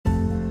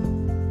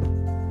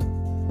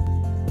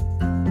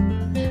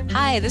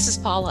Hi, this is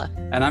Paula.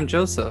 And I'm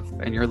Joseph,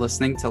 and you're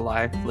listening to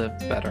Life Lived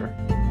Better.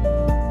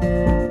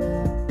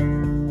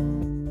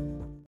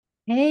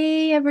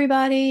 Hey,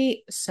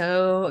 everybody.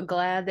 So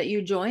glad that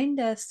you joined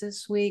us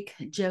this week.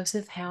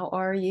 Joseph, how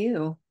are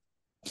you?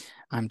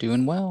 I'm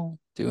doing well,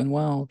 doing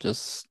well.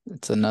 Just,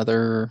 it's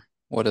another,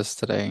 what is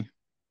today?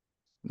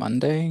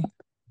 Monday?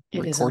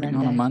 It is a Recording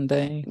on a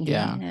Monday. Monday?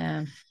 Yeah.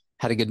 Yeah.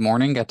 Had a good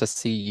morning. Got to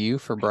see you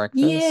for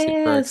breakfast. Super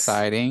Yes.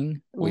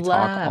 exciting. We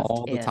talk Loved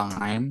all the it.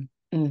 time,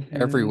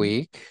 every hmm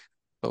week,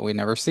 but we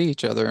never see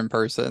each other in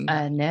person.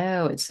 I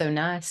know. It's so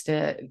nice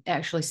to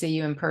actually see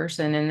you in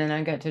person. And then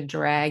I got to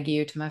drag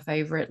you to my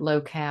favorite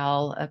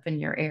locale up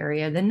in your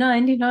area, the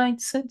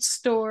 99-cent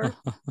store.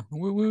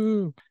 Woo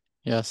woo.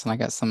 Yes, and I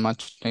got some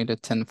much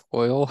needed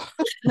tinfoil.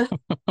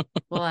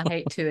 Well, I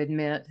hate to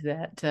admit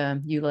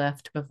that you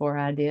left before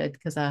I did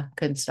because I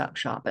couldn't stop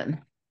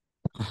shopping.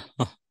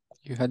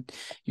 You had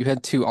you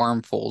had two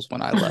armfuls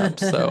when I left,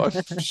 so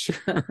I'm sure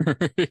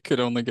it could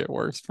only get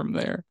worse from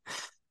there.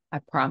 I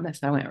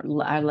promise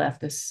I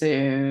left as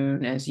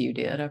soon as you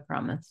did. I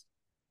promise.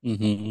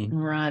 Hmm.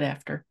 Right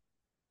after.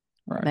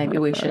 Right, Maybe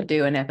right, we should right.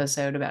 do an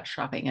episode about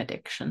shopping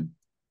addiction.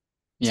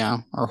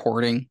 Yeah, or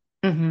hoarding.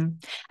 hmm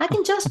I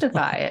can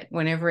justify it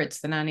whenever it's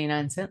the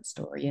 99-cent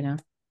store.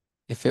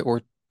 If it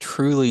were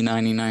truly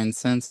 99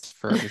 cents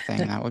for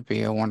everything, that would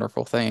be a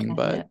wonderful thing, I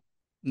but know.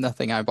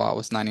 nothing I bought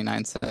was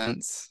 99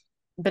 cents.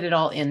 But it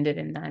all ended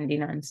in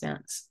 99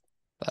 cents.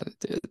 That it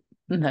did.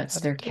 And that's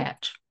That their it did.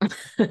 catch.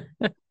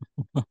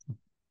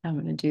 I'm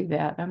going to do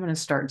that. I'm going to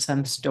start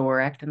some store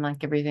acting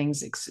like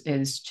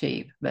is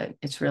cheap, but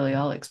it's really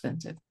all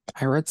expensive.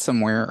 I read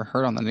somewhere or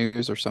heard on the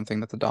news or something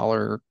that the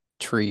Dollar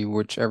Tree,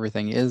 which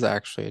everything is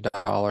actually a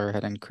dollar,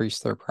 had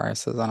increased their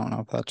prices. I don't know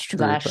if that's true,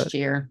 Last but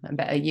year,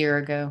 about a year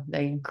ago,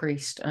 they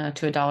increased to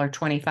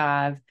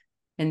 $1.25,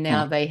 and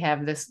now huh. they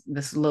have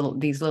these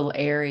little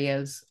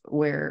areas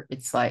where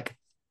it's like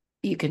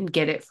you can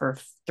get it for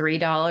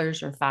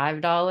 $3 or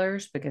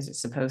 $5 because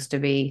it's supposed to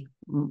be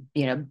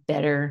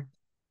better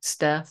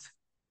stuff.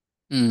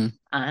 Mm.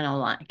 I don't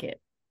like it.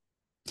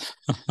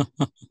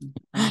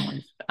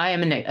 I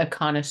am a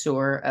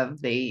connoisseur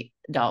of the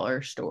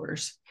dollar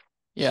stores.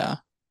 Yeah.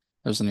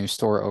 There's a new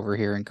store over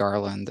here in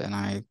Garland, and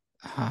I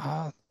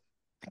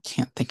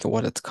can't think of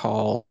what it's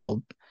called.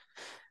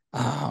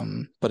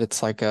 But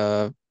it's like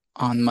a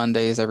on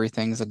Mondays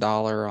everything's a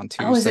dollar, on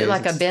Oh, is it Tuesdays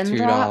like a it's bin two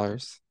drop?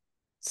 dollars,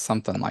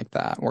 something like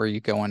that, where you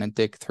go in and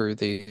dig through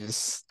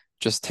these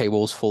just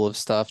tables full of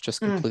stuff,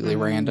 just completely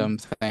hmm random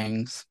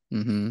things.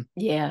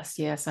 Yes,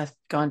 yes. I've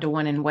gone to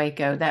one in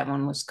Waco. That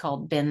one was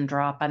called Bin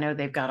Drop. I know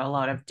they've got a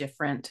lot of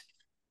different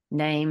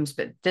names,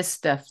 but this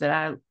stuff that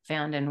I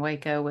found in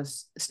Waco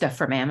was stuff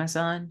from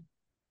Amazon.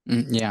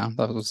 Yeah,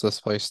 that was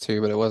this place too,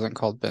 but it wasn't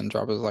called Bin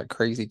Drop. It was like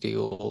Crazy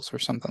Deals or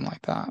something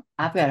like that.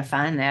 I've got to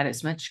find that.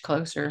 It's much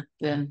closer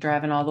than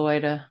driving all the way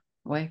to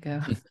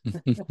Waco.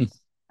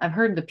 I've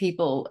heard the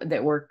people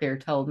that work there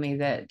told me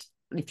that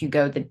if you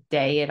go the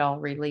day it all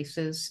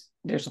releases,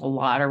 there's a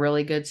lot of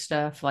really good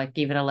stuff, like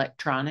even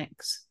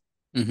electronics.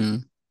 Hmm.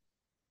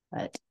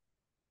 But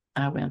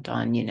I went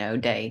on,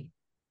 the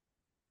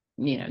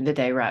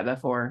day right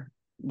before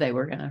they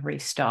were going to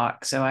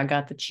restock. So I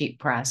got the cheap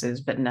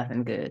prices, but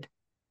nothing good.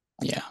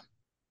 Yeah.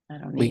 I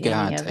don't We need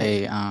any got of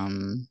it.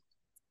 a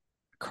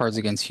Cards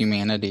Against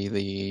Humanity,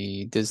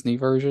 the Disney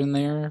version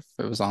there.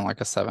 It was on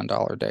like a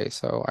 $7 day,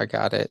 so I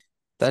got it.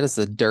 That is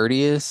the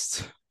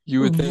dirtiest.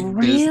 You would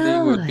think Disney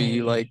would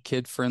be like Really?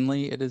 kid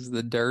friendly. It is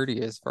the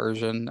dirtiest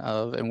version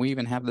of, and we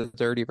even have the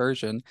dirty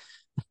version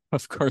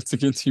of Cards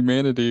Against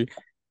Humanity.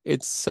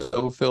 It's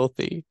so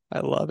filthy.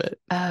 I love it.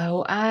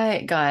 Oh,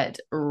 I got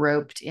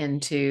roped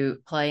into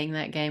playing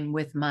that game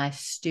with my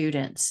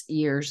students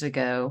years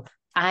ago.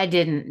 I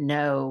didn't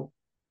know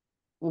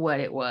what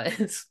it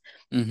was.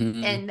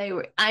 Hmm. And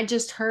I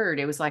just heard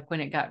it was like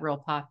when it got real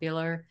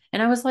popular.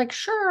 And I was like,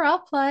 sure, I'll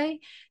play.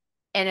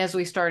 And as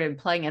we started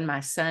playing, and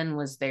my son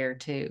was there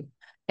too.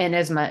 And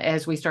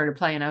as we started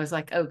playing, I was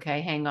like,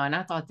 okay, hang on.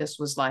 I thought this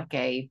was like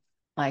a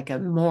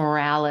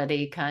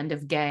morality kind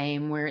of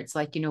game where it's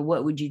like,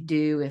 what would you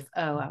do if,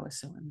 oh, I was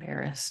so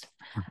embarrassed.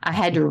 I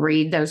had to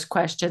read those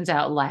questions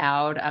out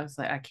loud. I was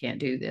like, I can't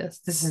do this.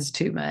 This is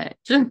too much.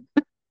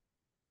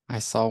 I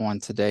saw one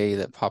today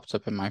that popped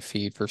up in my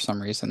feed for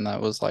some reason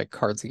that was like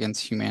Cards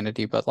Against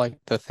Humanity, but like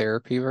the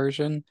therapy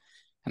version.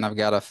 And I've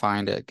got to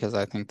find it because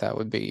I think that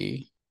would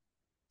be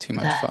too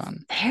much The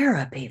fun.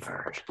 therapy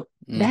version.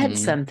 That's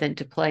Hmm. something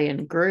to play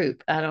in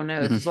group. I don't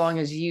know, as long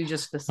as you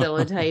just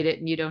facilitate it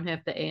and you don't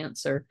have to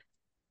answer.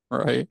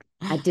 Right.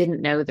 I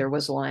didn't know there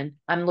was one.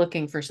 I'm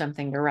looking for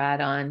something to write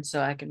on so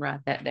I can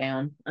write that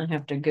down. I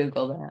have to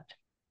Google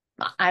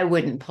that. I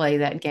wouldn't play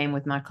that game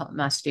with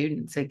my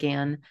students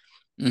again.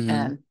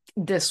 Hmm.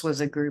 This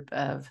was a group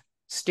of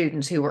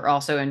students who were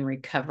also in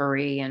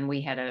recovery, and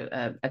we had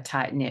a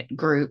tight knit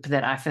group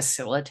that I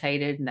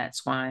facilitated, and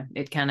that's why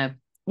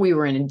we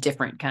were in a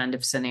different kind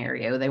of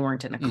scenario. They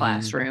weren't in a Hmm.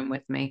 classroom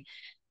with me,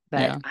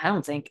 but Yeah. I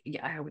don't think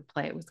I would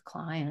play it with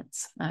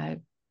clients. I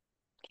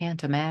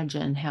can't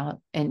imagine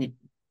how, and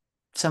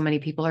so many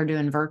people are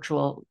doing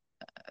virtual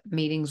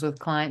meetings with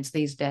clients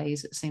these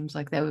days, it seems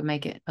like that would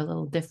make it a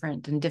little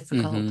different and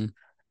difficult.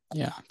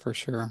 Yeah, for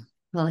sure.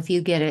 Well, if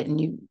you get it and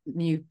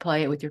you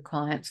play it with your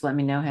clients, let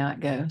me know how it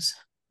goes.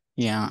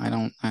 Yeah, I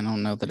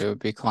don't know that it would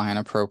be client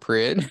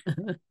appropriate.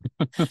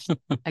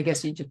 I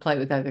guess you just play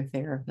with other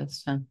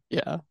therapists, huh?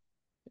 Yeah.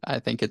 I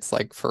think it's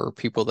like for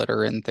people that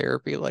are in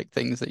therapy, like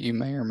things that you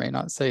may or may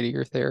not say to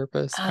your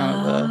therapist, kind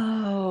of a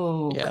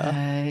Oh, yeah.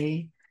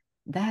 okay.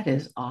 That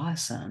is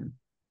awesome.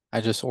 I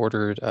just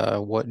ordered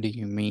What Do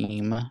You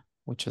Meme,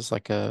 which is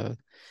like a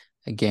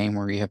game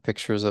where you have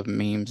pictures of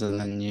memes and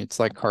then it's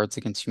like Cards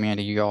Against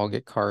Humanity. You all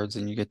get cards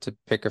and you get to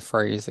pick a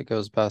phrase that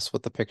goes best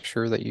with the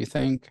picture that you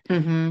think.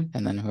 Mm-hmm.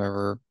 And then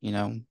whoever,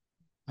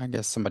 I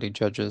guess somebody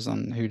judges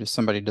on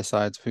somebody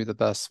decides who the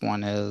best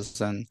one is.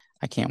 And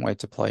I can't wait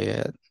to play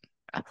it.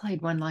 I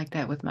played one like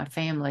that with my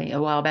family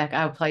a while back.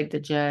 I played the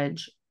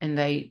judge, and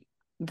they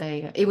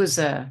it was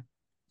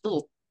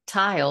little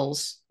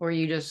tiles where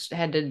you just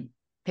had to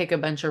pick a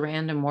bunch of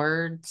random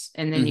words,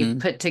 and then you Hmm.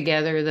 put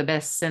together the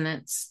best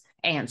sentence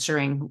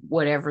answering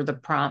whatever the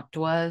prompt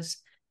was.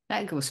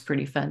 That was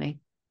pretty funny.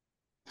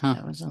 Huh.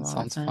 That was a That lot of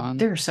sounds fun. fun.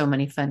 There are so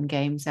many fun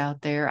games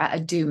out there. I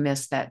do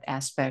miss that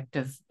aspect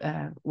of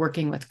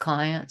working with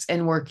clients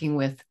and working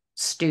with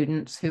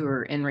students who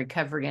are in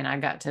recovery. And I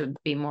got to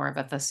be more of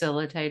a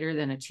facilitator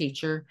than a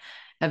teacher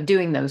of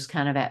doing those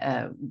kind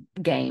of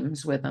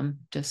games with them.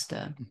 Just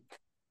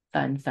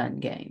fun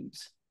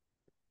games.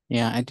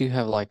 Yeah, I do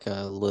have like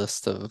a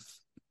list of,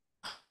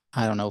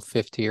 I don't know,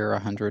 50 or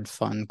 100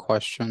 fun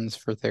questions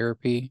for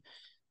therapy.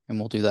 And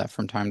we'll do that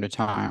from time to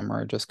time,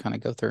 where I just kind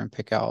of go through and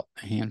pick out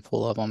a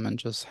handful of them and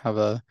just have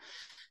a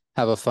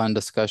fun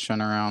discussion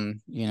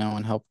around,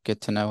 and help get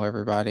to know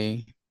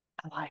everybody.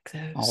 I like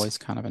those. Always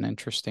kind of an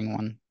interesting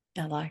one.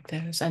 I like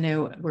those. I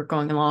know we're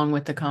going along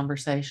with the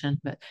conversation,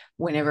 but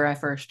whenever I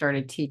first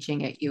started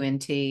teaching at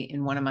UNT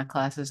in one of my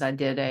classes, I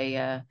did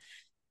an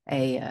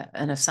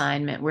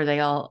assignment where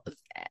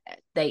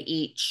they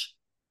each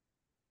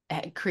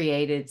had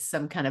created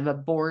some kind of a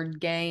board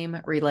game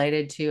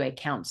related to a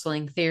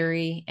counseling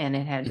theory, and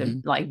it had to Hmm.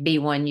 like be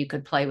one you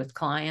could play with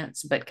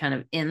clients but kind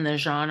of in the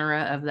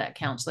genre of that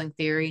counseling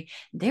theory.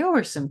 There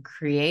were some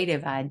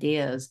creative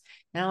ideas,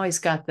 and I always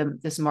got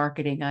this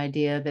marketing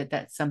idea that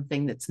that's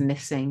something that's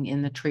missing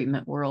in the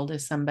treatment world,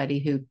 is somebody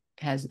who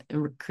has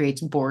creates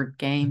board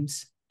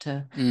games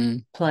to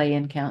Mm, play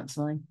in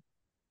counseling.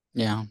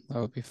 yeah, that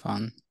would be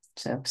fun.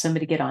 So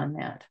somebody get on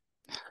that.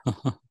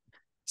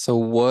 So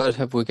what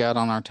have we got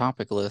on our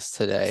topic list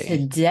today?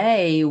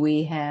 Today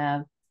we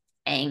have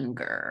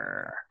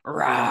anger.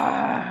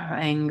 Rah,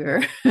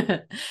 anger.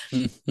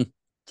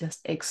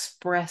 Just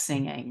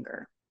expressing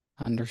anger.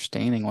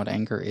 Understanding what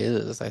anger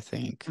is, I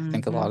think. I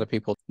think a lot Hmm. of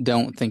people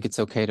don't think it's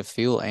okay to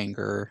feel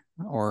anger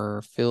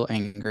or feel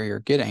angry or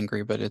get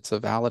angry, but it's a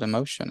valid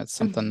emotion. It's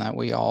something that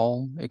we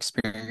all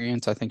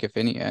experience. I think if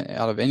any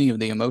out of any of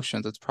the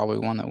emotions, it's probably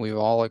one that we've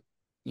all,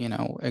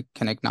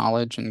 can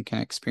acknowledge and can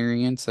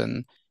experience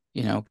and,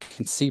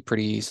 can see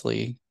pretty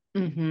easily.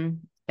 Hmm.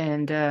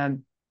 And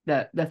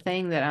the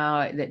thing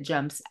that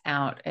jumps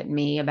out at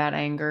me about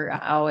anger,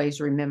 I always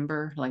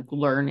remember like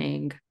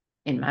learning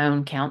in my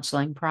own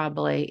counseling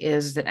probably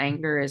is that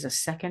anger is a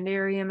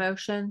secondary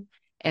emotion.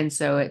 And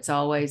so it's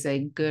always a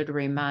good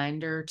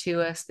reminder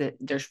to us that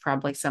there's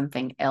probably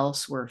something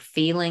else we're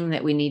feeling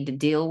that we need to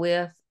deal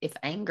with. If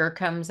anger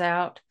comes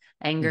out,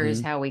 anger is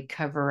Hmm. how we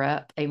cover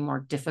up a more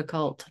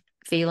difficult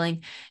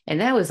feeling.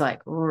 And that was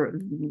like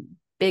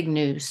big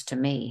news to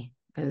me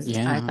because I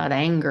Yeah. thought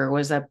anger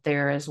was up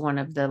there as one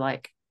of the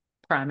like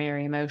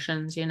primary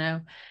emotions,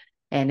 and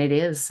it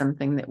is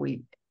something that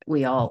we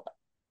all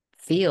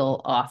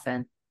feel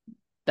often,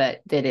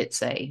 but that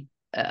it's a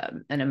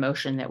an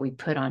emotion that we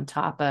put on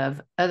top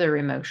of other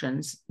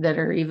emotions that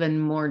are even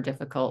more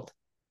difficult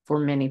for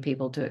many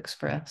people to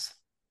express.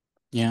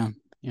 Yeah,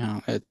 yeah.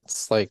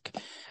 It's like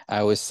I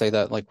always say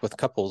that like with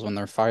couples when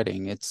they're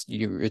fighting, it's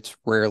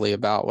rarely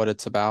about what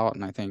it's about.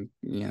 And I think,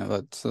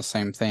 that's the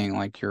same thing.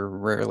 Like you're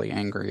rarely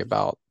angry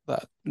about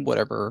that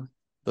whatever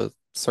the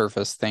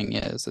surface thing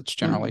is. It's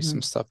generally some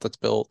Hmm. stuff that's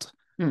built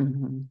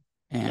Hmm.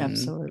 and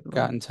Absolutely.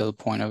 gotten to the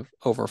point of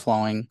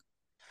overflowing.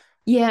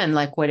 Yeah, and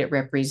like what it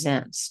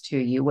represents to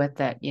you, what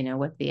that,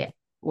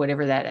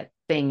 whatever that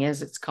thing is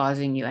that's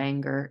causing you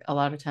anger, a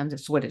lot of times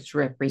it's what it's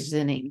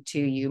representing to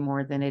you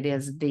more than it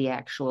is the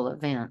actual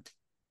event.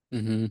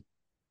 Hmm.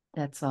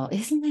 That's all.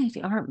 Isn't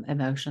that, aren't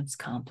emotions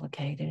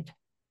complicated?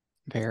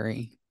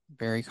 Very,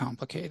 very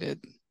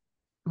complicated,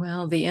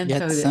 Well, the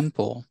yet info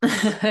simple.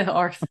 that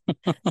are,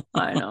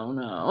 I don't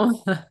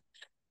know.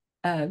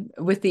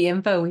 With the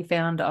info we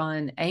found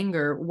on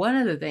anger, one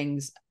of the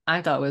things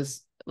I thought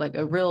was like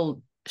a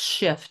real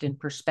shift in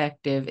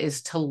perspective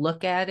is to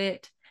look at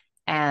it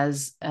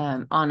as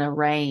on a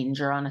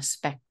range or on a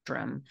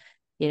spectrum,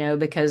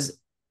 because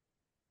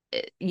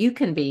you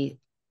can be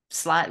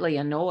slightly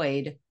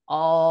annoyed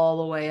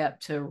all the way up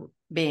to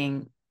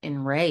being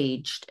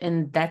enraged,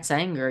 and that's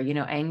anger.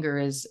 Anger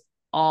is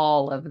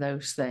all of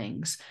those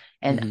things.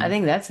 And I Hmm.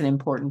 think that's an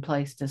important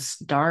place to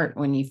start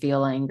when you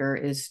feel anger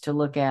is to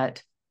look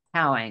at.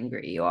 how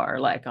angry you are,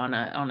 like on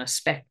a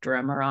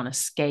spectrum or on a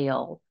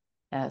scale.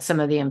 Some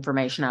of the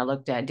information I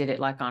looked at did it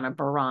like on a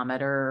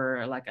barometer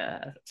or like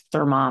a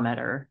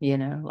thermometer,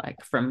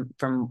 like from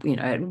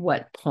at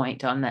what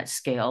point on that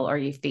scale are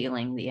you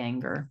feeling the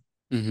anger?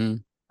 Mm-hmm.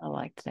 I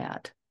liked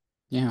that.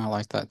 Yeah, I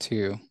like that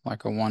too.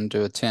 Like a 1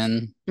 to a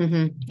 10.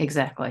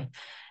 Exactly.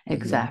 Mm-hmm.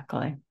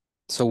 Exactly.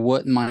 So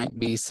what might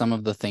be some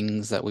of the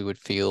things that we would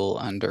feel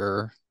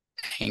under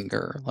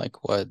anger?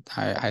 Like what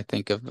I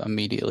think of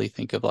immediately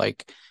think of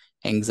like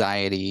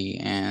anxiety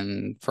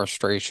and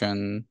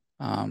frustration,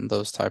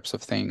 those types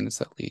of things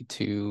that lead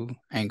to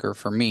anger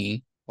for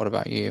me. What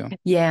about you?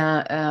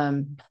 Yeah,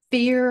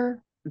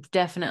 fear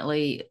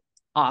definitely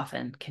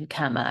often can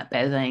come up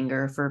as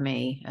anger for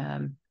me.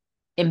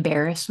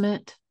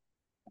 Embarrassment,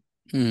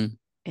 Mm,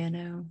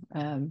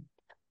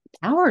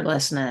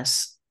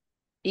 powerlessness,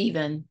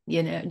 even,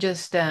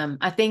 just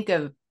I think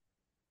of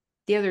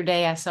the other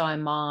day I saw a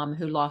mom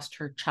who lost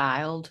her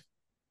child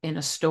in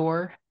a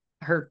store.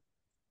 Her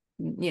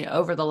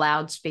over the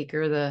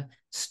loudspeaker, the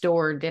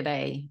store did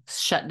a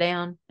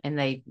shutdown and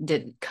they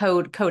did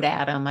code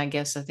Adam, I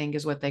guess I think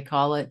is what they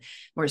call it,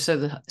 where so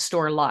the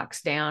store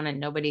locks down and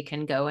nobody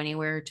can go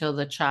anywhere till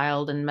the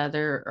child and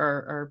mother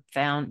are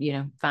found,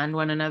 find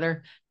one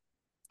another.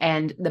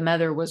 And the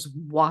mother was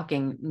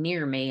walking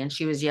near me and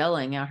she was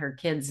yelling out her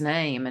kid's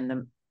name, and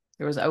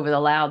there was over the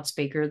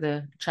loudspeaker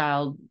the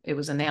child, it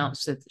was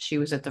announced that she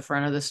was at the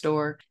front of the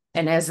store.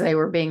 And as they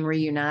were being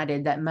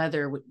reunited, that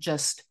mother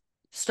just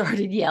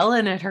started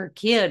yelling at her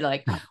kid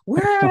like,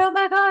 where, oh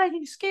my god,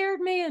 you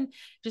scared me. And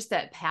just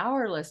that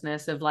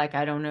powerlessness of like,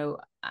 I don't know,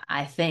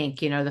 I think,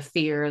 the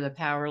fear, the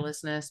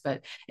powerlessness.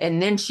 But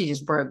and then she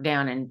just broke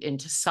down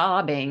into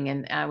sobbing.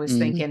 And I was mm,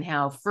 thinking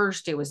how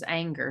first it was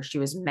anger. She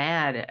was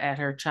mad at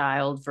her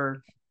child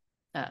for,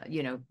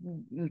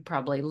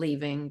 probably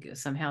leaving.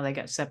 Somehow they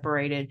got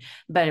separated,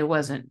 but it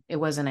wasn't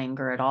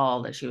anger at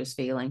all that she was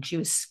feeling. She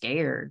was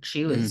scared.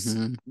 She was,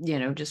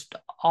 mm-hmm. just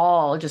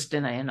all just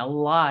in a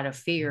lot of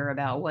fear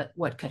about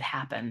what could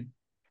happen.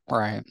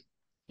 Right.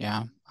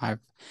 Yeah. I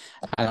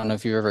don't know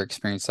if you've ever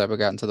experienced that, but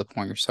gotten to the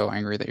point you're so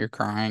angry that you're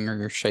crying or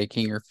you're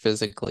shaking or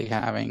physically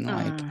having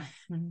like,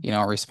 Mm-hmm.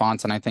 a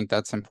response. And I think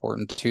that's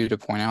important too to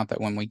point out that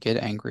when we get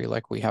angry,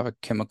 like we have a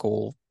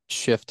chemical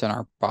shift in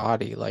our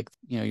body, like,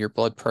 your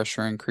blood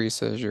pressure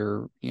increases,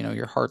 your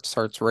heart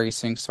starts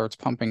racing, starts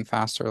pumping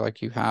faster,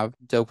 like you have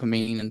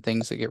dopamine and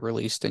things that get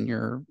released in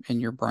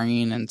your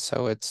brain. And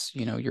so it's,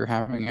 you're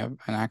having an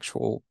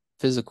actual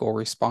physical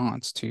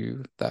response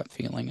to that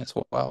feeling as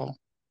well.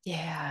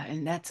 Yeah,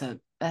 and that's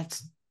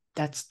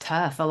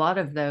tough. A lot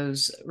of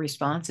those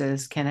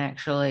responses can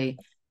actually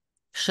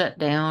shut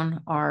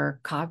down our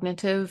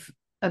cognitive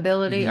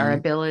ability, our Hmm.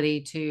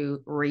 ability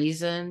to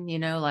reason,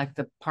 like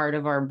the part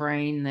of our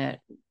brain that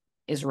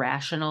is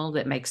rational,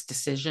 that makes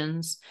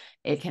decisions.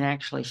 It can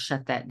actually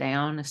shut that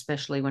down,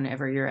 especially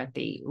whenever you're at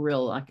the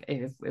real, like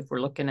if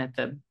we're looking at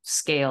the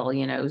scale,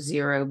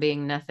 0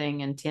 being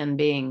nothing and 10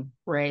 being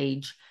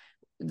rage.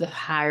 The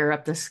higher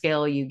up the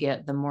scale you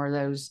get, the more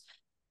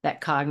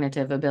that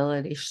cognitive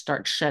ability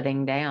starts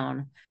shutting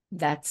down.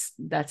 That's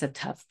a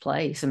tough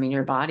place. I mean,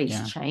 your body's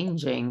Yeah.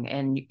 changing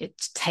and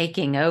it's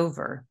taking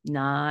over.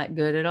 Not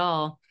good at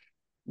all.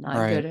 Not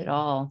good Right. at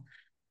all.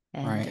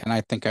 Right. And And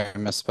I think I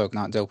misspoke,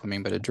 not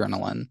dopamine, but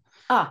adrenaline.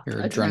 Your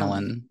adrenaline.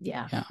 adrenaline.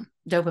 Yeah. Yeah.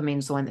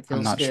 Dopamine's the one that I'm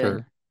feels not good.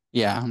 sure.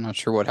 Yeah, I'm not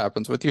sure what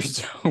happens with your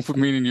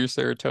dopamine and your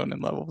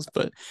serotonin levels,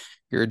 but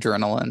your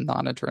adrenaline,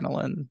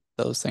 non-adrenaline,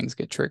 those things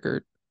get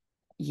triggered.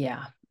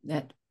 Yeah.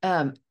 That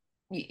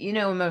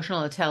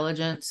emotional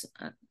intelligence,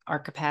 our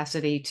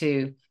capacity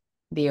to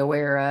be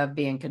aware of,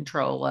 be in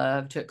control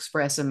of, to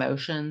express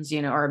emotions,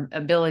 our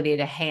ability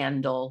to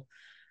handle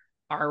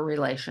our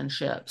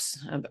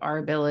relationships, our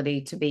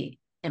ability to be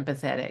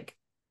empathetic,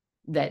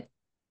 that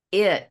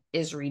it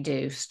is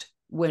reduced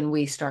when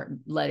we start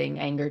letting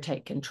anger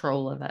take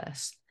control of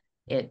us.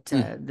 It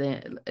Hmm.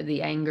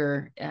 the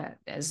anger,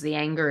 as the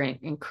anger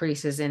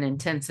increases in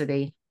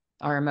intensity,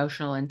 our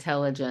emotional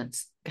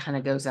intelligence kind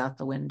of goes out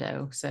the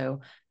window.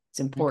 So it's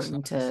Makes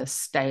important sense. to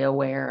stay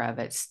aware of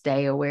it.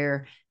 Stay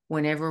aware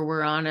whenever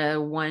we're on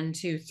a 1,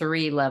 2,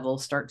 3 level.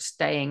 Start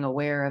staying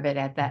aware of it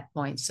at that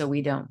point, so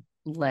we don't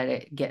let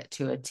it get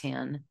to a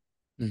 10.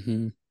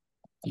 Hmm.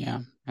 Yeah.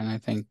 And I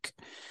think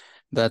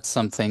that's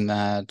something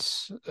that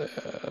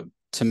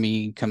to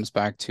me comes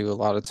back to a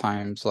lot of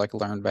times like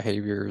learned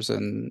behaviors.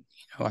 And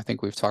I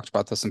think we've talked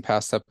about this in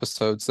past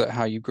episodes, that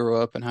how you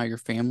grow up and how your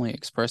family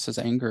expresses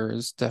anger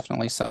is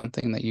definitely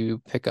something that you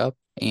pick up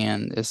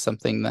and is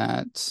something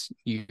that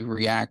you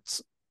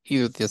react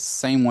either the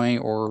same way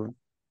or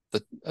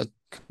a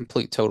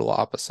complete total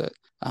opposite.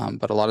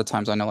 But a lot of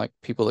times I know like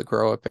people that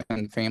grow up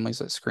in families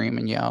that scream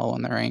and yell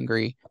and they're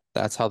angry,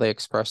 that's how they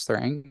express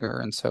their anger.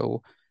 And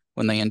so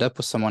when they end up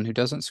with someone who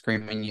doesn't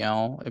scream and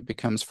yell, it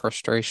becomes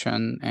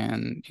frustration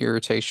and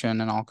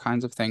irritation and all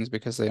kinds of things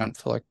because they don't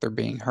feel like they're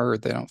being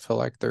heard. They don't feel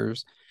like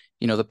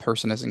the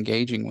person is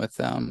engaging with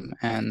them.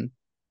 And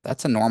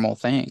that's a normal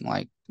thing.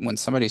 Like when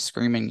somebody's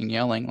screaming and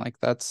yelling, like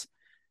that's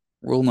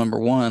rule number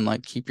one,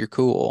 like keep your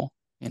cool.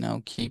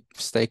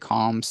 stay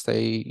calm,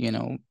 stay,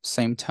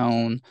 same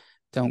tone.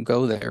 Don't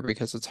go there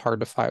because it's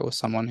hard to fight with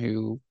someone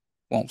who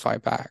won't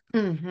fight back.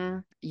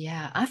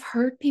 Yeah, I've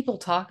heard people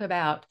talk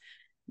about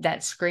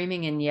that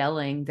screaming and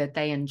yelling, that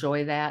they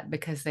enjoy that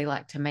because they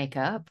like to make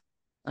up,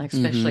 like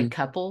especially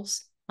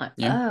couples. Like,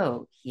 Yeah.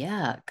 oh,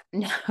 yuck.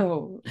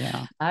 No,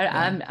 Yeah.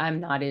 I'm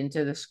not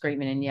into the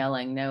screaming and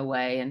yelling. No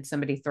way. And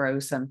somebody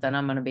throws something,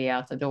 I'm going to be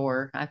out the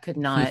door. I could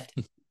not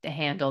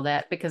handle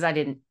that because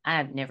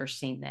I've never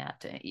seen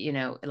that,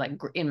 like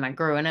in my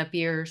growing up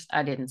years,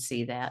 I didn't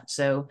see that.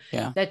 So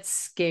Yeah. that's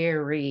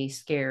scary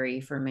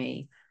for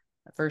me.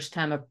 The first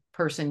time a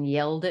person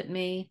yelled at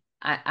me,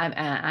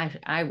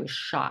 I was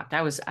shocked.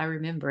 I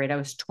remember it. I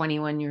was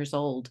 21 years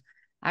old.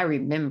 I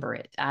remember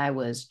it. I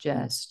was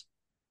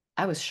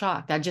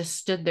shocked. I just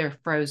stood there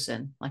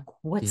frozen, like,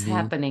 what's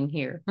happening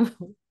here?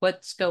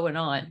 What's going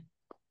on?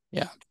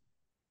 Yeah.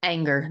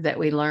 Anger that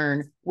we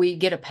learn, we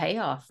get a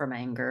payoff from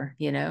anger.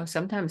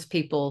 Sometimes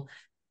people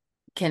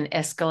can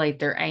escalate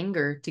their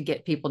anger to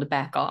get people to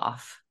back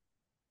off.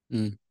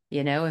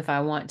 If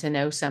I want to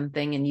know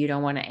something and you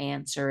don't want to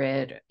answer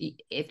it,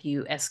 if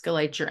you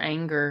escalate your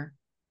anger,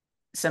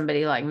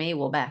 somebody like me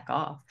will back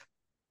off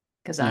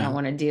because I don't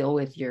want to deal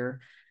with your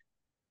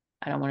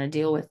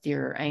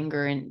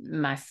anger, and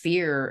my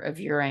fear of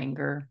your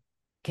anger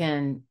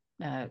can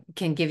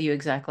give you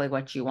exactly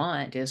what you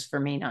want, is for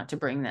me not to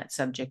bring that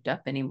subject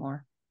up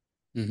anymore.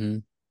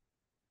 And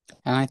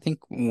I think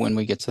when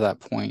we get to that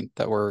point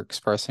that we're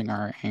expressing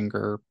our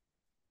anger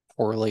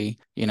poorly,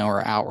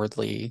 or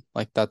outwardly,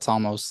 like that's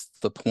almost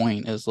the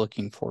point, is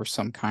looking for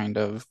some kind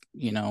of,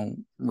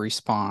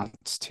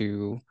 response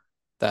to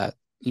that,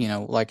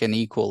 like an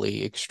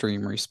equally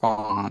extreme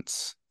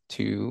response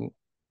to,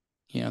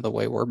 the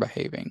way we're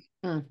behaving.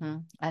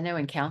 I know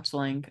in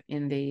counseling,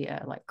 in the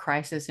like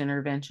crisis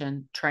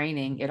intervention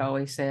training, it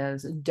always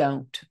says,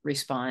 don't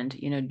respond,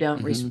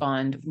 don't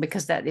respond,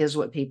 because that is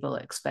what people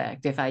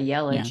expect. If I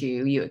yell at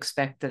you, you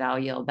expect that I'll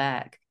yell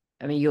back.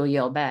 I mean, you'll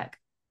yell back.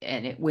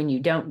 And when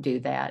you don't do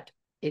that,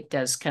 it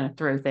does kind of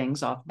throw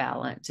things off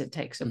balance. It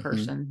takes a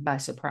person by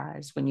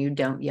surprise when you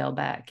don't yell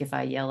back. If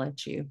I yell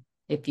at you,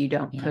 if you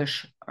don't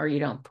push or you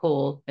don't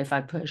pull, if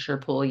I push or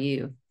pull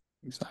you.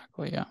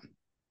 Exactly. Yeah.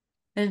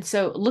 And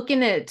so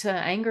looking at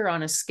anger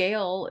on a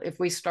scale, if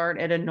we start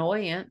at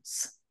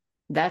annoyance,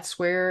 that's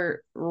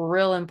where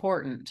real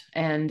important.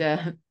 And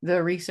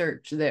the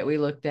research that we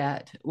looked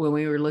at when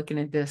we were looking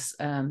at this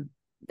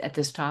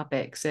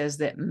topic says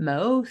that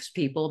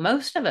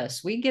most of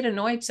us, we get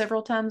annoyed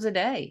several times a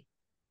day.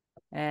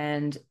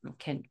 And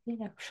okay,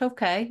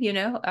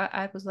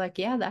 I was like,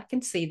 yeah, I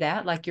can see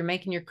that. Like, you're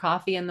making your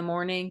coffee in the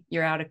morning,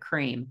 you're out of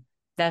cream.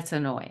 That's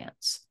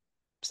annoyance.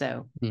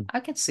 So I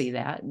could see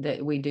that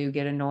we do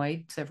get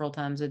annoyed several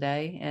times a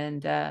day.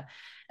 And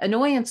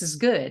annoyance is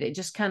good. It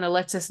just kind of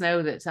lets us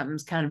know that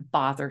something's kind of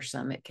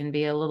bothersome. It can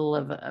be a little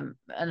of an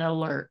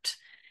alert.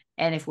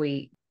 And if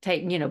we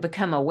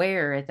become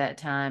aware at that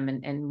time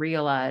and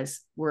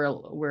realize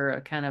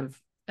we're kind of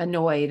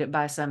annoyed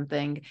by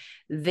something,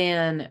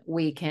 then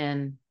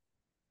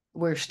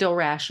we're still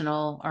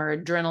rational. Our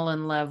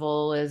adrenaline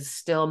level is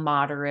still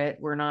moderate.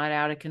 We're not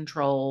out of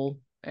control.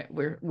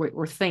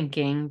 We're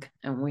thinking,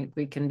 and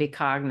we can be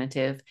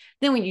cognitive.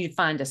 Then when you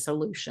find a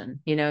solution,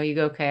 you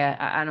go, okay,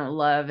 I don't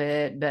love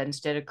it, but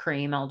instead of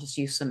cream, I'll just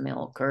use some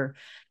milk, or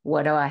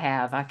what do I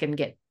have? I can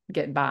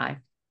get by.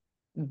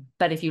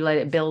 But if you let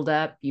it build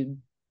up, you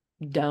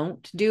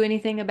don't do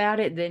anything about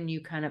it, then you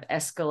kind of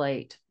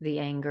escalate the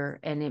anger,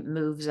 and it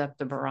moves up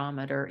the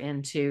barometer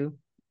into,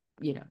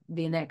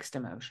 the next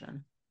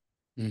emotion.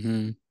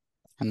 And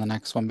the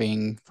next one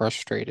being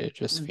frustrated,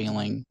 just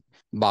feeling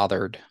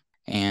bothered.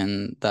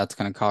 And that's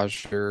going to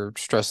cause your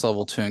stress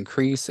level to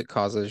increase. It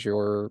causes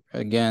your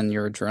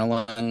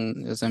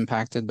adrenaline is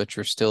impacted, but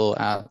you're still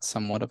at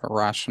somewhat of a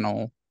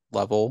rational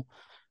level.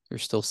 You're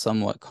still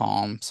somewhat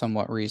calm,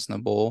 somewhat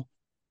reasonable,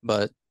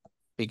 but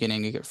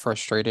beginning to get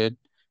frustrated.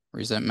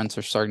 Resentments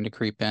are starting to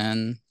creep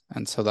in.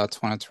 And so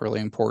that's when it's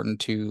really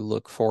important to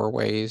look for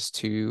ways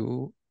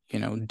to,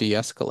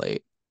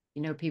 de-escalate.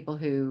 People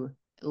who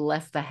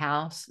left the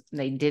house,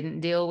 they didn't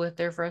deal with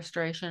their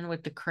frustration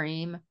with the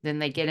cream, then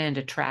they get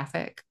into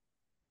traffic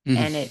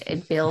and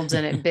it builds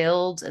and it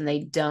builds, and they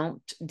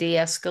don't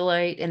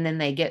de-escalate, and then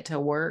they get to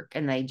work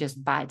and they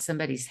just bite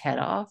somebody's head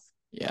off.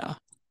 Yeah.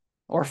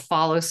 Or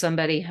follow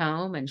somebody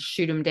home and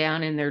shoot them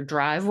down in their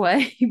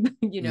driveway,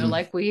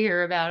 like we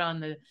hear about on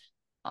the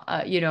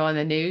on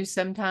the news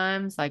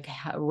sometimes, like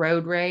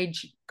road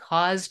rage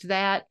caused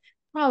that.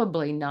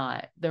 Probably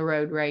not. The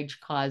road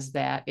rage caused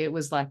that. It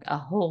was like a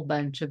whole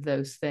bunch of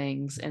those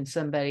things, and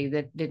somebody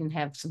that didn't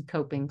have some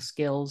coping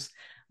skills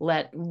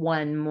let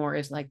one more,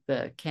 is like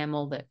the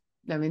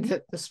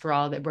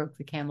straw that broke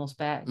the camel's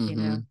back.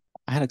 I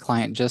had a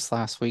client just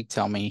last week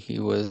tell me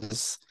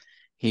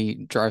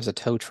he drives a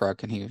tow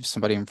truck, and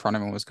somebody in front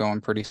of him was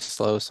going pretty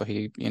slow, so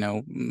he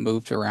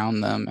moved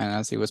around them, and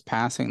as he was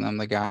passing them,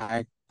 the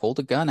guy pulled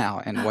a gun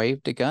out and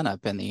waved a gun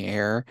up in the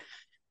air,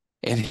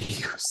 and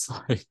he was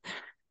like,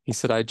 he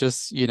said, I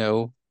just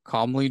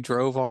calmly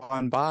drove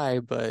on by,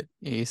 but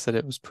he said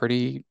it was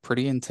pretty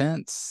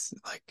intense.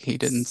 Like he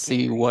didn't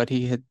see Scary. what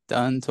he had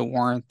done to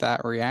warrant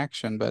that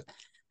reaction, but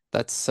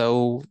that's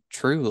so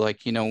true.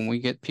 Like, when we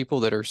get people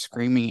that are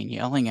screaming and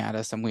yelling at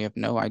us and we have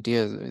no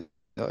idea,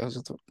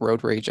 those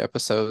road rage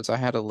episodes. I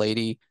had a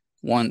lady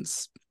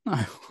once,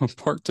 I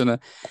parked in a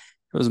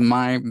it was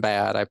my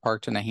bad. I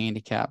parked in a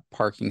handicap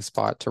parking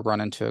spot to run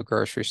into a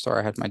grocery store.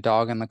 I had my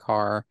dog in the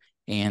car,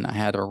 and I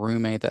had a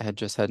roommate that had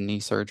just had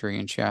knee surgery,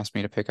 and she asked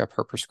me to pick up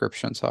her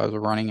prescription. So I was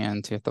running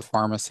in to the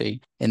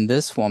pharmacy, and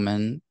this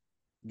woman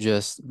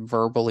just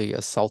verbally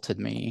assaulted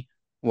me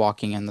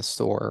walking in the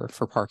store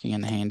for parking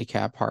in the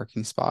handicap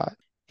parking spot,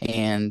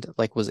 and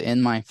like was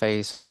in my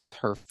face,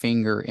 her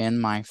finger in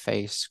my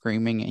face,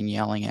 screaming and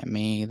yelling at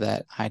me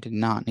that I did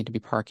not need to be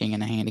parking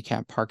in a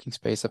handicapped parking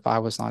space if I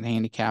was not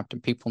handicapped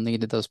and people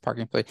needed those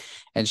parking places.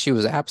 And she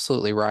was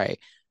absolutely right.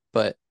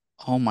 But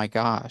oh my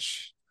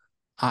gosh,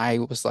 I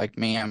was like,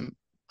 ma'am,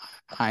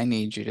 I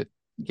need you to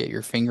get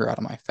your finger out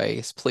of my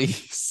face,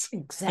 please.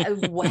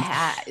 Exactly. and,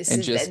 Wow. and So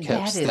just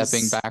kept that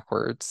stepping is,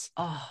 backwards.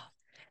 oh,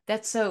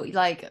 that's so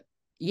like,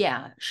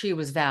 yeah, she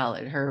was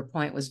valid. Her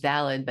point was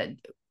valid, but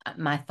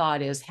my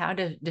thought is, how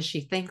does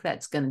she think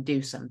that's going to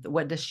do something?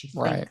 What does she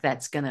Right. think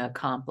that's going to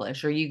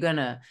accomplish? Are you going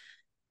to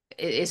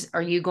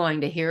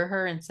hear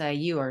her and say,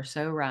 you are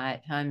so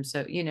right? I'm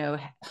so,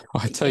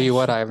 I tell you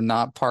what, I have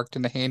not parked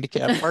in a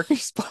handicapped parking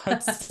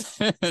spot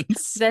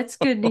since. that's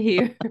good to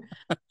hear.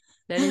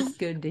 That is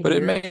good to But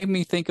it hear. made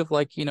me think of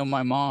like,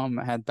 my mom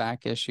had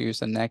back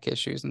issues and neck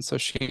issues. And so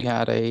she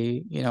had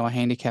a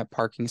handicapped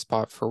parking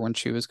spot for when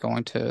she was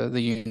going to the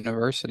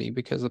university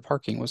because the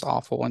parking was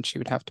awful and she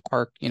would have to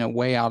park,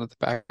 way out at the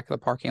back of the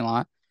parking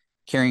lot,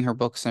 carrying her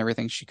books and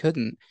everything. She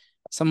couldn't.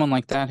 Someone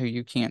like that who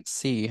you can't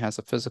see has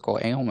a physical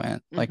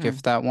ailment. Like if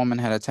Hmm. that woman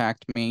had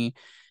attacked me,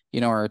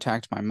 or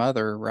attacked my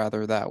mother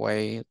rather that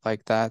way,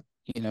 like that,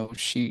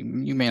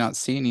 you may not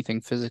see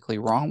anything physically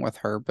wrong with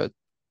her, but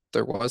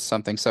there was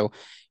something. So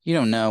you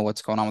don't know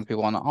what's going on with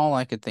people. And all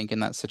I could think in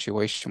that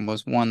situation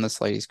was one, this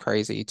lady's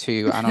crazy.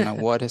 Two, I don't know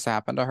what has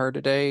happened to her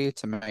today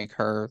to make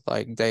her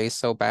like day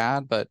so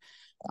bad, but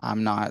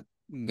I'm not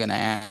gonna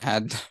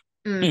add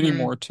any Hmm.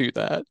 more to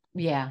that.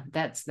 Yeah,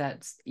 that's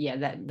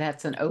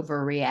an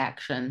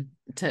overreaction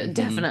to Hmm.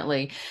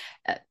 definitely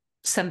uh,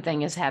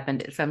 something has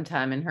happened at some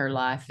time in her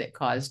life that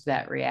caused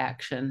that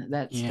reaction.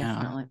 That's Yeah,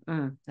 definitely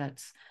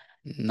that's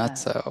uh,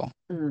 nutso.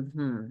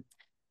 hmm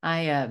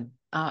I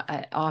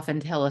I often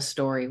tell a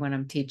story when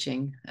I'm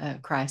teaching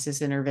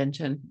crisis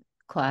intervention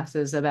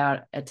classes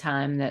about a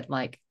time that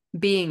like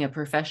being a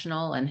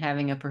professional and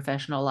having a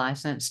professional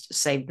license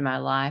saved my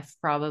life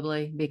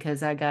probably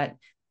because I'm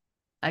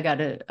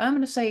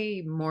going to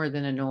say more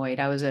than annoyed.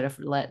 I was at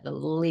the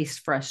least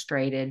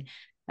frustrated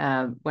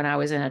when I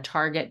was in a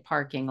Target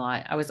parking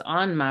lot. I was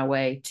on my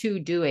way to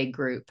do a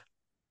group,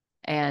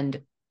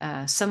 and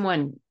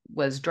someone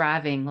was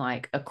driving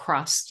like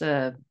across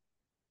the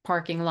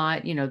parking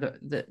lot,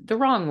 the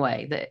wrong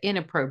way, the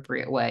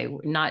inappropriate way,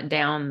 not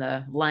down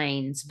the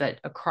lanes, but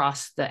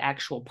across the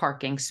actual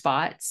parking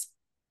spots,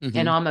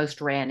 and Hmm.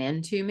 almost ran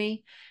into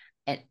me.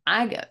 And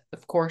I got,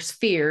 of course,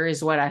 fear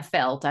is what I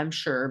felt, I'm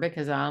sure,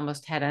 because I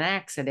almost had an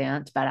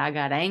accident, but I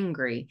got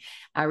angry.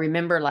 I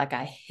remember like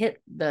I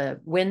hit the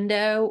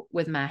window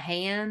with my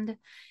hand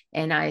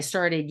and I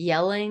started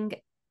yelling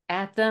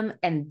at them.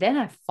 And then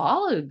I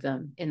followed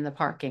them in the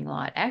parking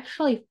lot,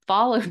 actually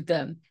followed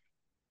them.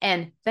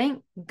 And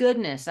thank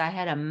goodness I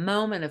had a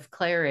moment of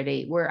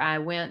clarity where I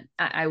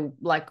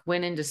like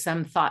went into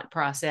some thought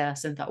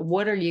process and thought,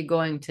 what are you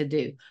going to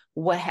do?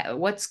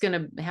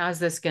 How's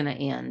this gonna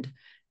end?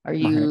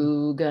 Right.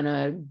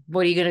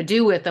 What are you gonna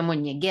do with them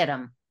when you get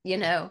them?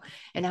 And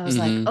I was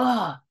like, Hmm.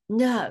 oh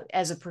no,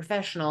 as a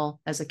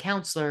professional, as a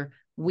counselor,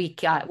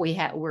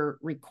 we're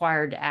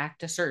required to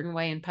act a certain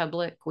way in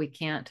public. We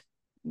can't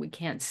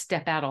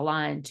step out of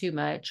line too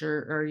much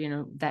or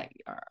that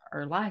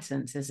our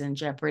license is in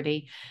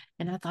jeopardy.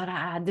 And I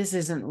thought, this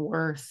isn't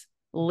worth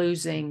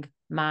losing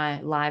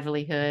my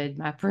livelihood,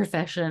 my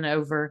profession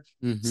over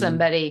Hmm.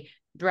 somebody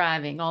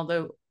driving,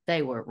 although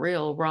they were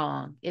real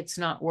wrong. It's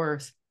not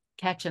worth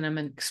catching them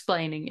and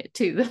explaining it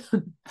to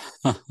them.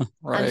 I'm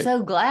Right.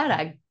 so glad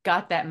I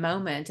got that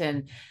moment.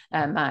 And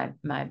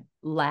my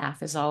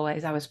laugh is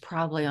always, I was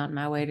probably on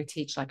my way to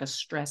teach like a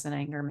stress and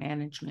anger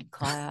management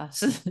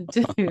class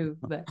too.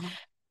 But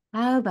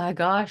oh my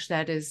gosh,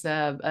 that is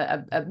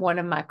one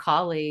of my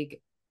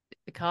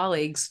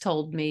colleagues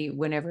told me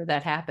whenever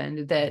that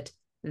happened that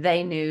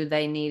they knew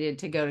they needed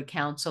to go to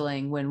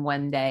counseling when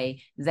one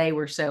day they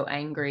were so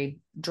angry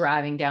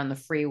driving down the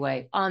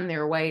freeway on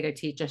their way to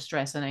teach a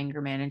stress and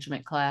anger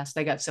management class.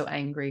 They got so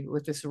angry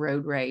with this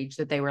road rage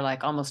that they were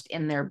like almost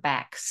in their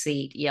back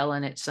seat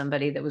yelling at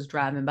somebody that was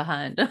driving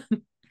behind them.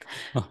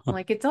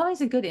 Like it's always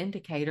a good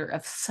indicator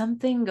of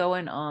something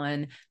going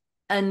on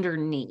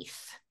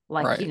underneath,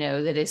 like, Right.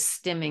 that is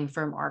stemming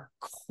from our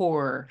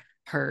core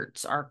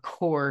hurts, our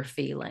core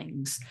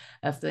feelings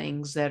of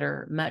things that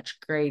are much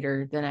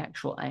greater than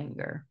actual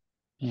anger.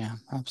 Yeah,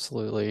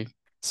 absolutely.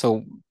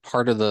 So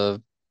part of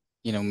the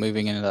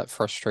moving into that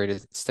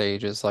frustrated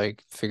stage is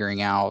like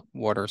figuring out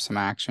what are some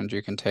actions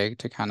you can take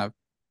to kind of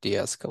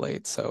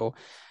de-escalate. So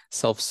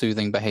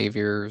self-soothing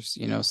behaviors,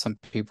 some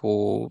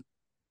people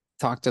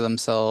talk to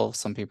themselves,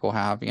 some people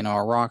have,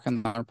 a rock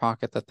in their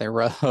pocket that they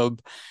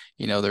rub.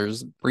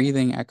 There's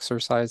breathing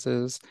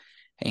exercises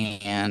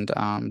and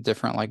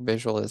different like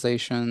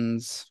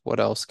visualizations. What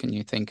else can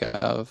you think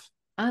of?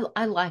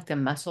 I like the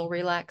muscle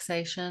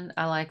relaxation.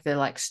 I like the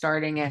like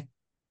starting at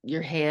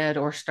your head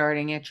or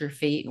starting at your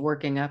feet,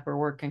 working up or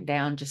working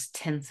down, just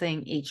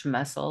tensing each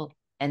muscle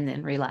and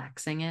then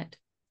relaxing it.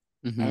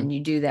 Hmm. And you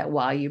do that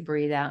while you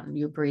breathe out and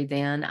you breathe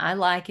in. I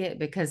like it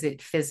because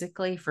it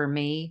physically, for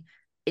me,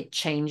 it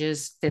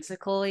changes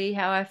physically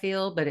how I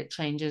feel, but it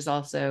changes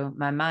also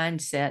my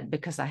mindset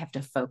because I have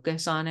to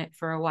focus on it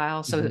for a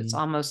while. So it's Hmm.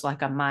 almost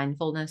like a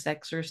mindfulness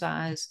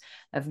exercise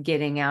of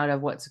getting out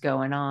of what's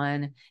going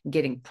on,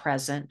 getting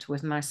present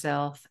with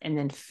myself, and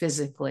then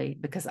physically,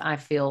 because I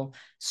feel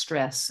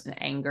stress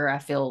and anger, I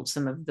feel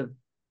some of the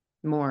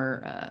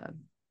more,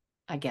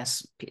 I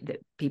guess,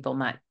 that people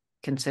might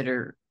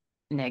consider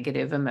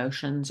negative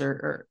emotions,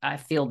 or I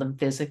feel them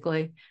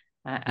physically.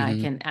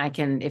 Hmm. I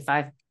can, if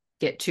I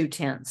get too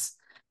tense,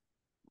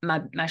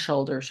 my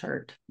shoulders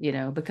hurt,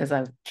 because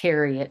I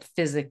carry it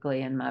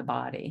physically in my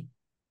body.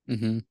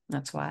 Hmm.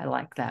 That's why I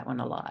like that one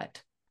a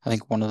lot. I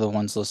think one of the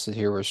ones listed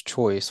here was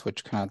choice,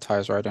 which kind of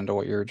ties right into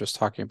what you were just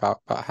talking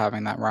about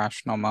having that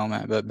rational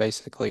moment, but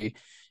basically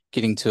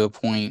getting to a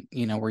point,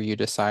 where you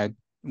decide,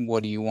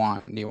 what do you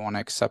want? Do you want to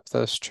accept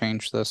this,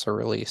 change this, or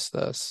release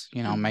this?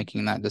 Mhm.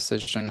 Making that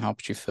decision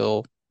helps you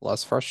feel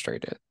less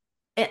frustrated.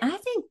 And I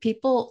think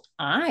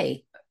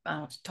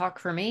I'll talk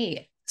for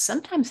me,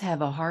 sometimes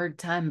have a hard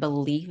time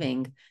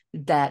believing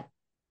that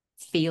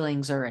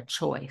feelings are a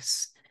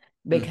choice,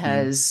 Hmm.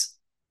 because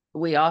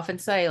we often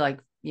say, like,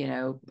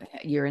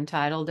 you're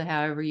entitled to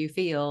however you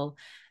feel.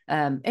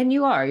 And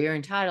you're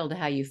entitled to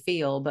how you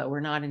feel, but we're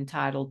not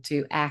entitled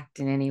to act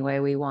in any way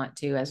we want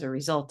to as a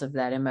result of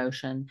that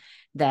emotion.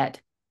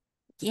 That,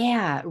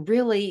 yeah,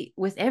 really,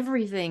 with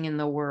everything in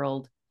the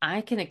world,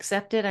 I can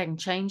accept it, I can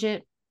change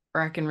it,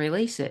 or I can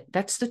release it.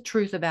 That's the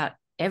truth about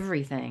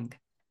everything.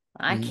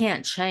 I Hmm.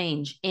 can't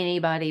change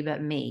anybody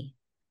but me.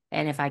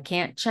 And if I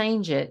can't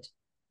change it,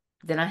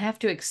 then I have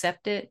to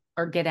accept it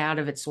or get out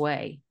of its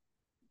way.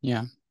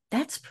 Yeah.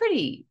 That's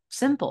pretty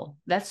simple.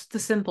 That's the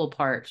simple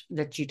part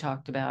that you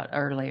talked about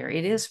earlier.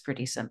 It is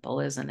pretty simple,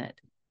 isn't it?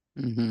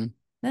 Hmm.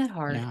 That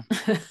hard. Yeah.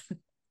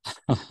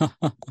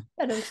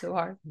 That is so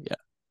hard. Yeah.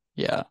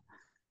 Yeah.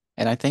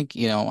 And I think,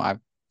 I've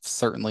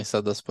certainly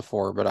said this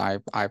before, but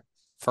I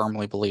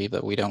firmly believe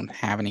that we don't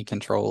have any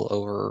control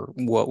over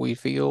what we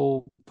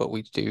feel, but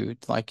we do,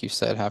 like you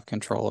said, have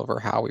control over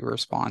how we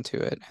respond to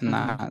it. And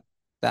Mm-hmm.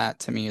 that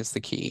to me is the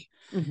key.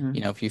 Mm-hmm.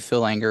 If you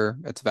feel anger,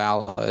 it's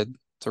valid,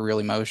 it's a real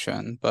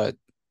emotion, but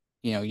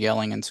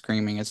yelling and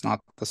screaming is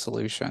not the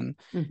solution.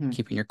 Mm-hmm.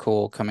 Keeping your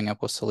cool, coming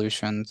up with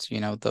solutions,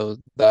 though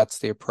that's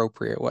the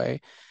appropriate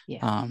way.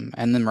 Yeah.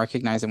 And then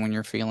recognizing when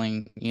you're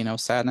feeling,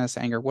 sadness,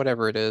 anger,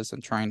 whatever it is,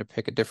 and trying to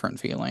pick a different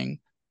feeling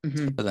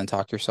Mm-hmm. to then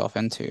talk yourself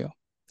into.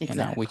 We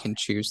Exactly. can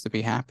choose to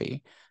be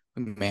happy.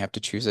 We may have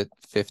to choose it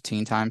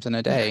 15 times in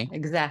a day, but we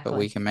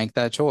Exactly. can make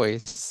that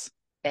choice.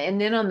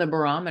 And then on the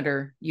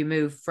barometer, you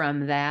move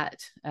from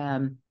that,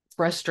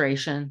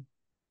 frustration,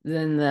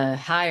 then the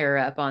higher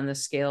up on the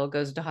scale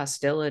goes to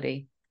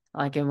hostility.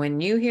 Like, and when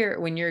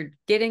you're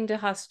getting to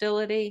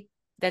hostility,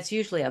 that's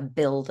usually a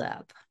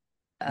buildup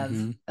of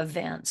Hmm.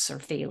 events or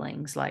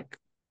feelings like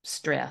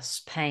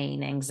stress,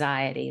 pain,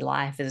 anxiety.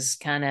 Life is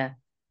kind of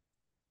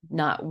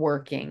not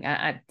working.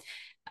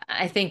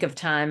 I think of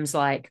times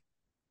like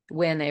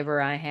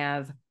whenever I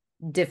have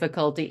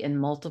difficulty in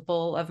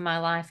multiple of my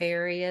life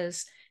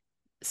areas.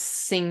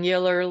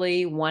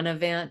 Singularly, one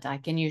event I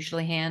can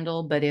usually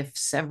handle, but if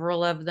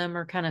several of them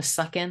are kind of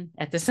sucking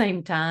at the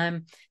same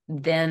time,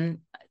 then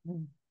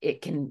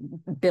it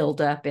can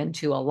build up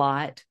into a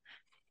lot.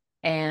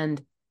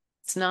 And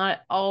it's not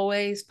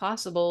always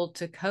possible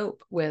to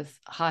cope with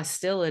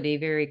hostility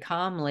very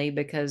calmly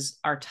because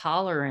our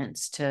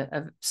tolerance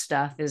to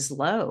stuff is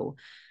low,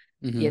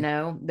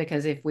 Hmm.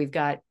 because if we've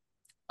got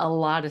a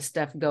lot of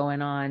stuff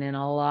going on in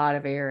a lot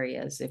of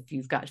areas. If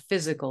you've got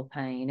physical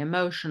pain,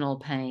 emotional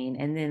pain,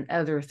 and then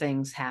other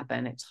things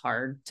happen, it's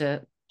hard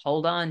to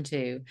hold on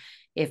to.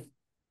 If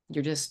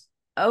you're just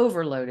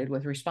overloaded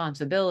with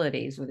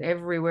responsibilities, with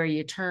everywhere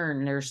you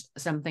turn, there's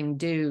something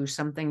due,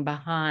 something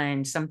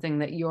behind, something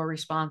that you're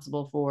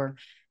responsible for.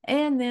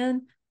 And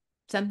then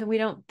something we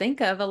don't think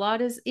of a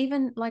lot is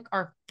even like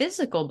our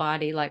physical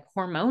body, like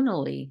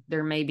hormonally,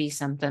 there may be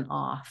something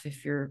off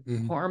if your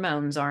Hmm.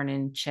 hormones aren't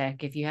in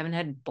check, if you haven't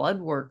had blood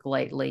work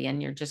lately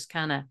and you're just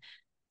kind of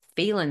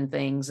feeling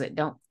things that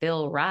don't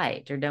feel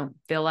right or don't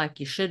feel like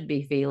you should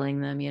be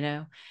feeling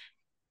them.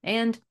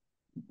 And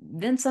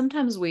then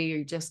sometimes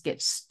we just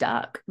get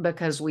stuck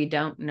because we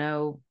don't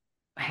know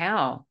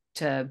how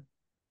to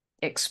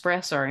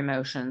express our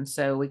emotions.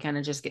 So we kind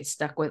of just get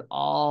stuck with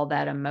all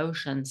that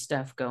emotion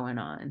stuff going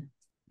on.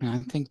 And I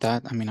think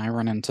that, I mean, I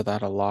run into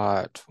that a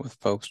lot with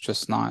folks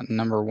just not,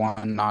 number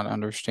one, not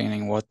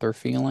understanding what they're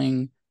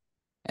feeling.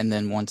 And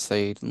then once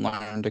they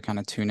learn to kind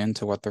of tune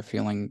into what they're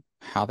feeling,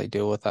 how they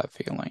deal with that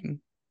feeling,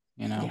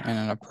 Yeah. in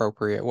an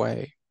appropriate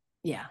way.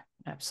 Yeah,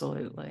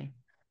 absolutely.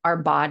 Our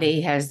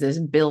body has this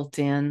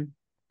built-in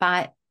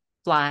fight,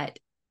 flight,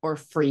 or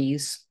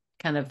freeze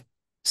kind of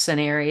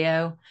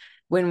scenario.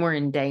 When we're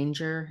in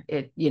danger,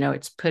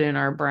 it's put in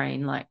our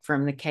brain like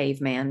from the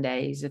caveman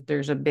days. If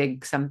there's a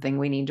big something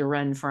we need to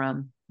run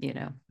from,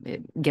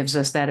 it gives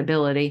us that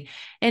ability.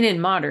 And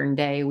in modern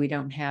day, we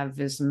don't have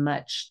as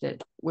much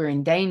that we're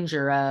in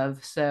danger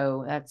of.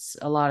 So that's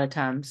a lot of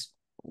times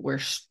where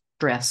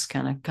stress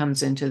kind of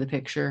comes into the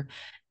picture.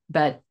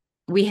 But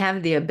we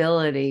have the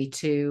ability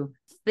to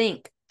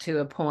think to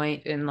a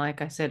point, and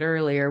like I said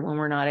earlier, when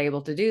we're not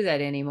able to do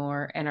that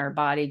anymore and our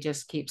body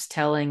just keeps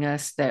telling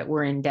us that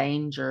we're in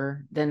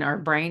danger, then our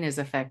brain is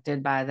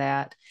affected by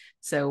that,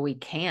 so we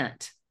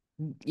can't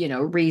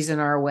reason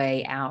our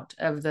way out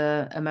of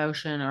the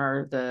emotion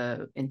or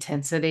the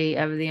intensity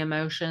of the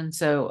emotion.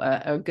 So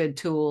a good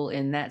tool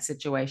in that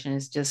situation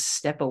is just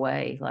step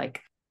away,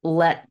 like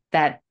let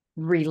that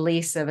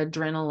release of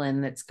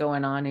adrenaline that's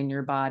going on in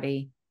your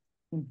body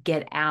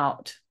get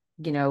out,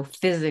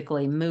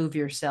 physically move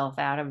yourself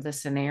out of the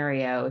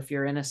scenario. If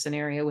you're in a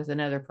scenario with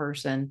another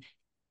person,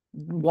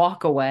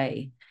 walk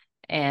away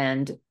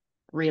and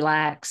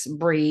relax,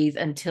 breathe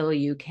until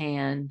you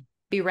can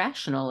be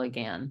rational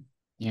again.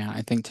 Yeah,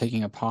 I think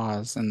taking a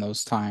pause in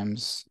those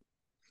times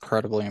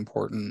incredibly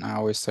important. I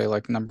always say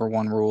like number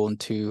one rule and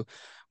two,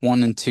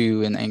 one and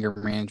two in anger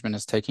management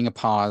is taking a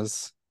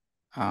pause,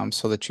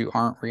 so that you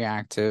aren't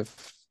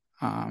reactive,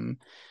 um,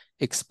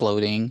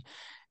 exploding,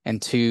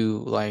 and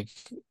two, like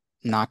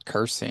not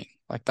cursing.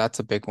 Like that's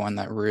a big one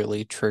that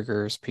really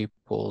triggers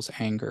people's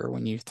anger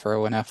when you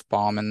throw an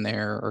F-bomb in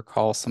there or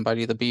call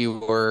somebody the B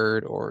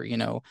word or,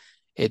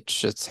 it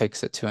just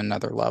takes it to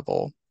another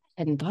level.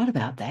 I hadn't thought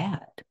about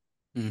that.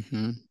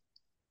 Hmm.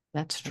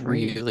 That's true.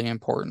 Really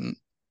important.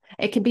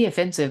 It can be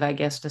offensive, I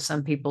guess, to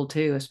some people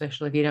too,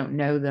 especially if you don't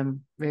know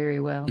them very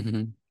well.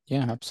 Hmm.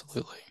 Yeah,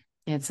 absolutely.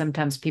 And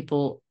sometimes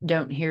people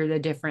don't hear the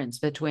difference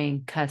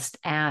between cussed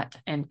at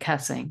and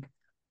cussing.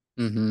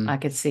 Hmm. I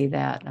could see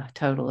that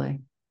totally.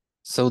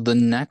 So the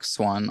next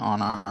one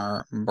on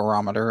our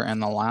barometer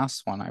and the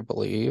last one, I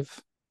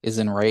believe, is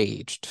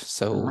enraged.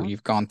 So Uh-huh.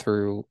 you've gone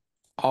through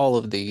all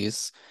of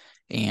these,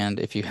 and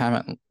if you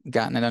haven't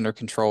gotten it under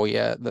control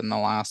yet, then the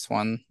last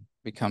one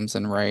becomes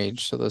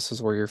enraged. So this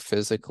is where you're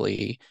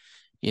physically,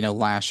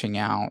 lashing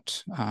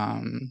out.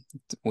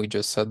 We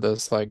just said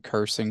this like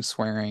cursing,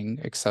 swearing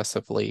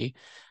excessively,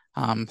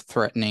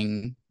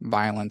 threatening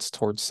violence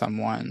towards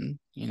someone,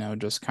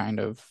 just kind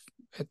of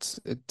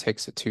it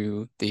takes it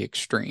to the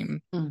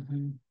extreme.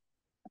 Hmm.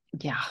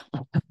 Yeah.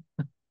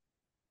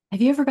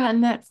 Have you ever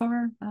gotten that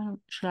far?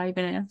 Should I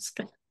even ask?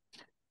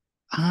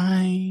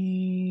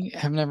 I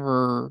have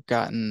never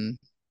gotten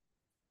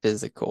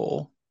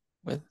physical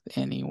with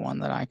anyone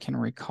that I can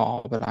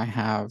recall, but I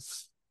have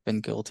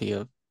been guilty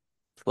of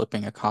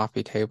flipping a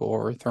coffee table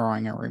or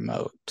throwing a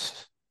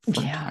remote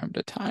from Yeah. time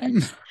to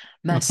time.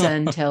 My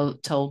son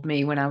told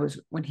me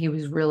when he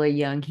was really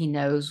young, he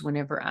knows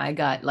whenever I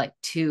got like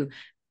too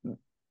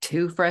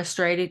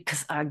frustrated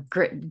because I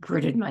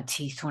gritted my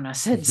teeth when I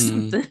said Hmm.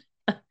 something.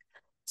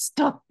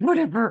 Stop,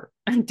 whatever,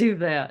 and do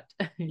that.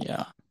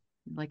 Yeah,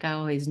 Like I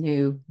always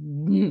knew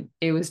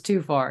it was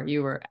too far.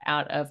 You were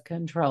out of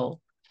control.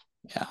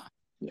 yeah.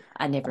 Yeah,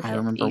 I never I hit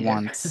remember either.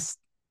 once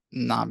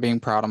not being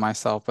proud of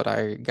myself, but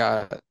I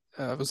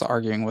was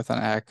arguing with an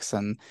ex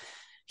and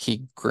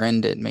he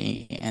grinned at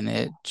me and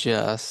it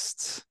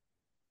just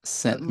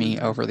sent me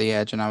over Mm. the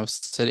edge. And I was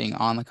sitting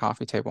on the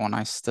coffee table and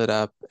I stood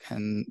up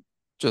and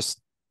just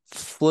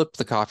flipped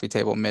the coffee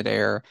table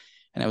midair.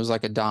 And it was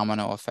like a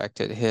domino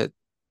effect. It hit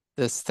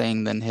this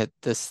thing, then hit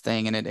this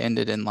thing, and it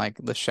ended in like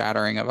the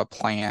shattering of a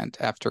plant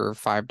after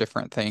five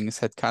different things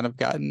had kind of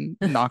gotten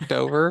knocked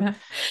over.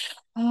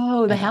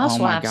 Oh, the And oh my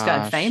housewives got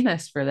gosh.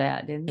 famous for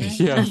that, didn't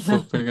Yeah,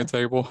 flipping a they?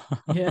 table.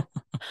 Yeah.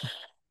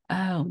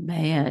 Oh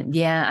man.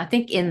 Yeah, I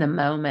think in the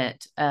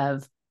moment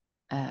of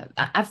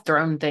I've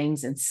thrown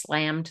things and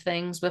slammed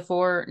things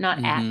before,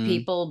 not at Hmm.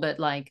 people, but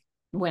like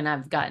when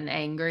I've gotten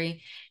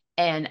angry.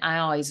 And I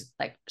always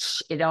like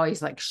it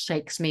always like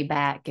shakes me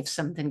back if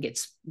something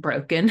gets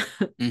broken.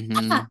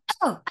 Hmm.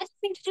 Oh, I didn't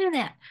mean to do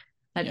that.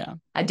 I, Yeah.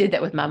 I did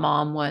that with my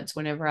mom once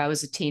whenever I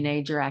was a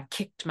teenager. I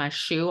kicked my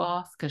shoe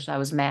off because I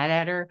was mad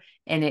at her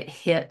and it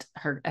hit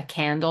her a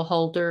candle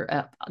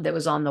holder that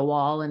was on the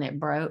wall and it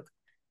broke.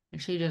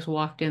 And she just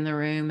walked in the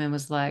room and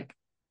was like,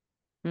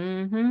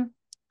 mm-hmm.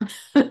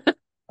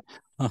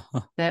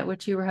 That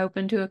what you were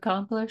hoping to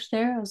accomplish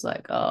there? I was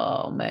like,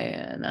 oh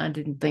man, I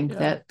didn't think Yeah.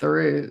 that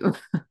through.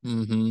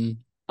 Hmm.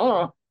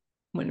 Oh,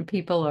 when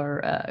people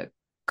are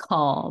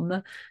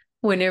calm,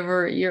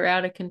 whenever you're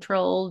out of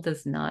control,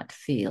 does not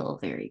feel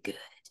very good.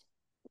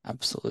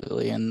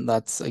 Absolutely. And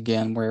that's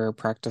again where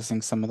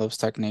practicing some of those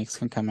techniques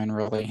can come in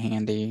really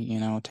handy,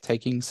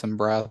 taking some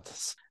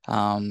breaths,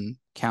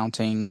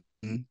 counting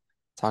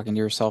talking to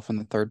yourself in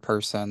the third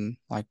person,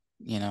 like,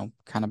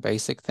 kind of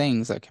basic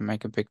things that can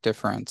make a big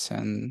difference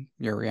in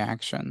your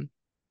reaction.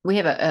 We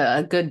have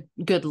a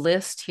good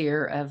list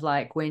here of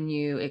like when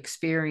you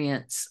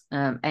experience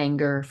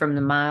anger from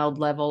the mild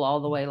level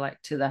all the way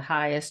like to the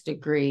highest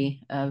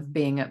degree of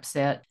being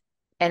upset.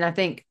 And I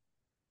think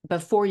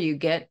before you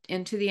get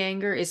into the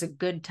anger is a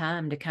good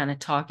time to kind of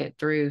talk it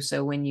through.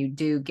 So when you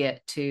do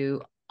get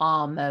to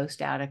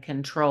almost out of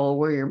control,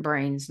 where your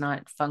brain's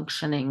not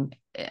functioning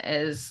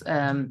as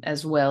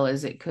well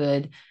as it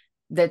could,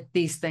 that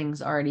these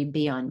things already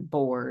be on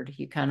board.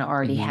 You kind of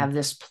already Hmm. have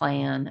this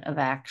plan of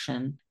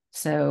action.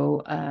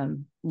 So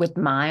with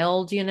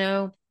mild,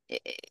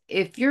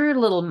 if you're a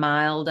little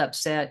mild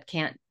upset,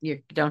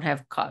 you don't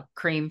have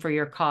cream for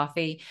your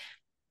coffee,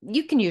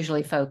 you can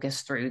usually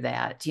focus through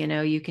that.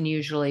 You can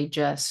usually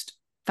just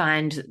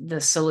find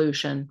the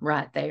solution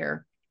right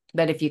there.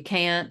 But if you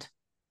can't,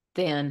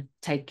 then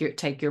take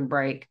your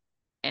break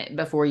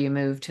before you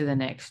move to the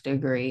next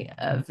degree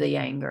of the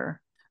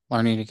anger.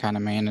 Learning to kind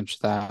of manage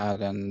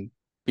that and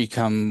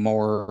become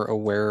more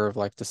aware of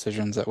like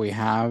decisions that we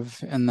have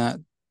in that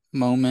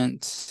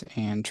moment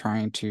and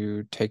trying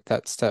to take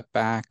that step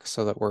back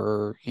so that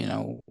we're,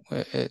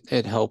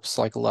 it helps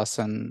like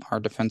lessen our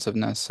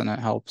defensiveness and it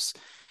helps,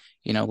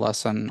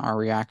 lessen our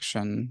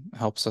reaction,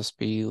 helps us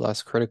be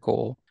less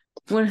critical.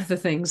 One of the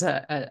things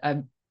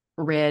I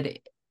read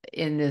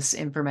in this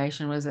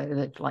information was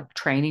that like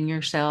training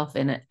yourself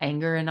in an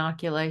anger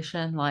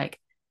inoculation, like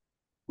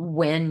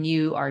when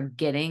you are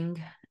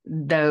getting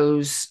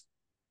those,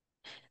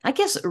 I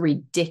guess,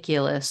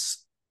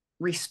 ridiculous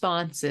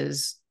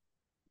responses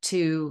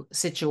to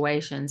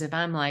situations. If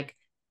I'm like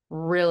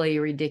really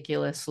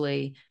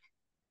ridiculously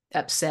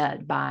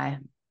upset by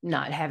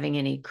not having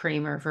any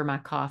creamer for my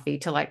coffee,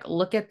 to like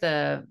look at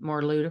the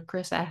more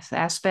ludicrous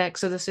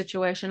aspects of the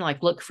situation,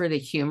 like look for the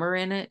humor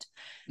in it.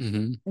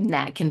 Hmm.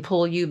 That can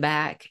pull you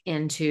back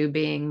into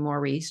being more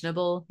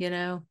reasonable,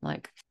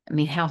 like, I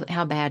mean,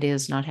 how bad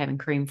is not having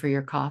cream for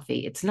your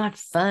coffee? It's not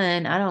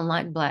fun. I don't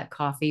like black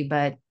coffee,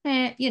 but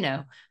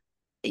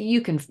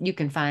you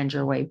can find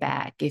your way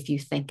back if you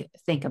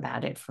think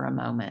about it for a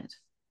moment.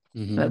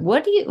 But Hmm.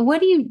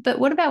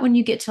 what about when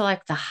you get to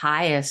like the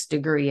highest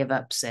degree of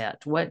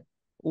upset?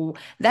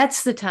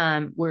 That's the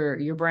time where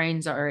your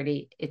brain's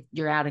already,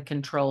 you're out of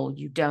control.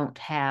 You don't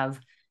have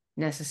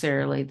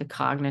necessarily the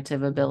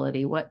cognitive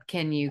ability. What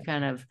can you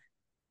kind of,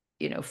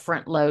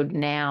 front load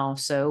now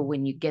so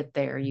when you get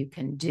there, you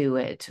can do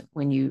it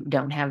when you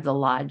don't have the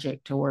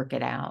logic to work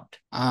it out?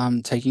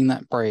 Taking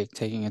that break,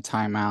 taking a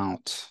time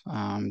out,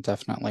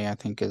 definitely I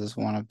think is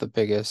one of the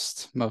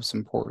biggest, most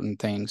important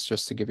things,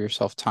 just to give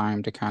yourself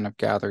time to kind of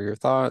gather your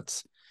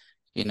thoughts,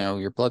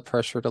 your blood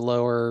pressure to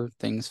lower,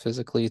 things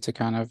physically to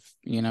kind of,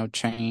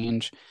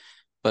 change,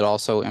 but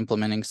also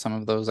implementing some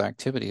of those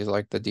activities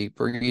like the deep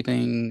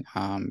breathing,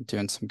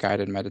 doing some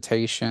guided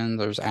meditation.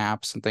 There's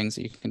apps and things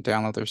that you can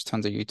download. There's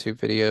tons of YouTube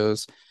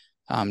videos,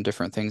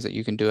 different things that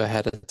you can do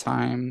ahead of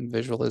time,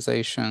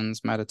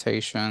 visualizations,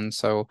 meditation.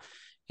 So,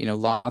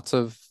 lots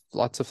of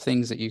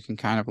things that you can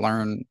kind of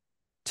learn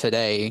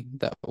today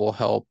that will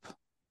help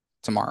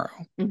tomorrow.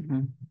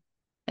 Mm-hmm.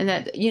 And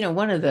that,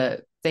 one of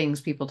the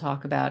things people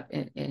talk about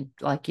in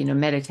like,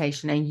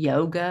 meditation and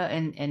yoga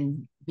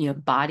and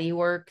body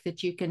work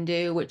that you can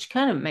do, which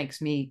kind of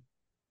makes me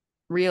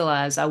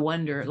realize, I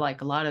wonder,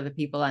 like a lot of the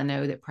people I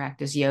know that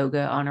practice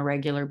yoga on a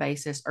regular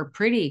basis are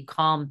pretty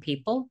calm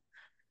people.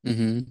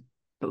 Hmm.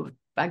 But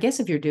I guess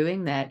if you're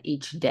doing that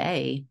each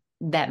day,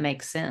 that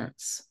makes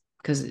sense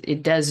because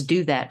it does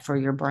do that for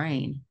your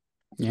brain.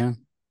 Yeah.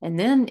 And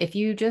then if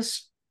you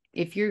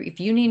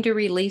need to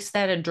release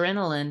that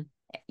adrenaline,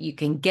 you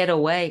can get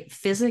away,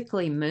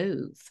 physically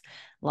move.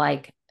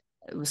 Like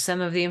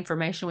some of the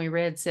information we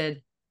read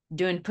said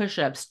doing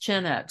push-ups,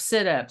 chin-ups,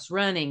 sit-ups,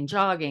 running,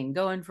 jogging,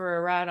 going for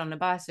a ride on a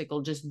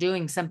bicycle, just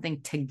doing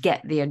something to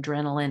get the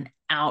adrenaline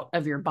out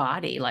of your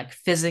body, like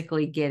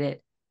physically get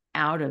it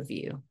out of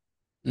you.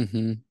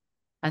 Hmm.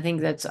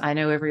 I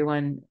know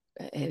everyone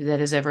that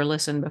has ever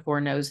listened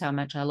before knows how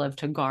much I love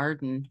to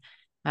garden.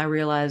 I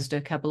realized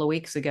a couple of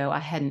weeks ago I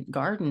hadn't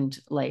gardened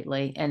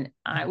lately and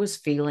I was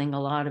feeling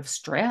a lot of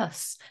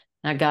stress.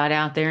 I got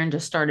out there and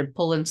just started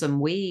pulling some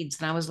weeds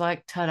and I was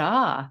like,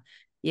 ta-da.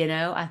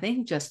 I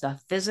think just a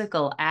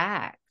physical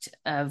act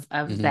of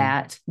Hmm.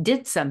 that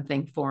did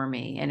something for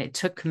me and it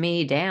took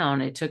me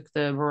down. It took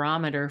the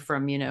barometer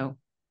from,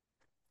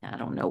 I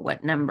don't know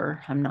what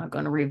number. I'm not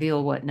going to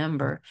reveal what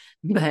number,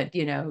 but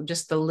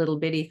just the little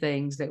bitty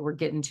things that were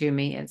getting to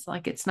me. It's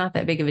like it's not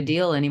that big of a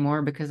deal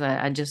anymore because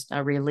I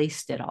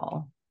released it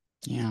all.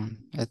 Yeah,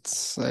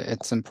 it's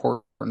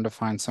important to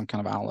find some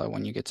kind of outlet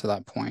when you get to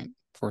that point,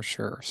 for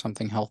sure.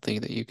 Something healthy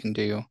that you can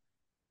do.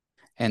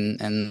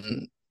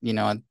 And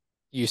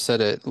you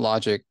said it,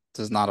 logic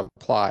does not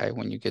apply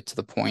when you get to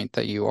the point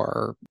that you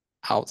are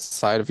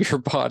outside of your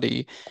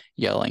body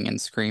yelling and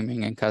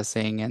screaming and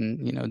cussing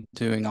and,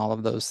 doing all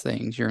of those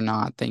things. You're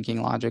not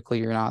thinking logically,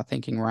 you're not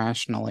thinking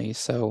rationally.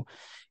 So,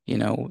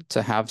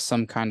 to have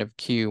some kind of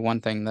cue,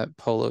 one thing that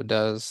Polo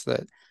does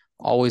that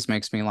always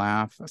makes me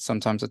laugh.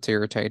 Sometimes it's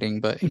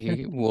irritating, but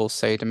he will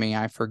say to me,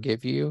 "I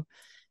forgive you."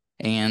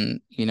 And,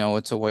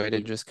 it's a way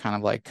to just kind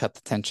of like cut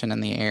the tension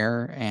in the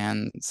air.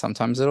 And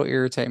sometimes it'll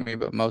irritate me,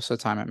 but most of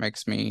the time it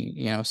makes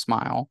me,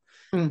 smile.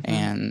 Hmm.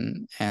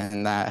 And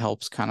that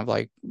helps kind of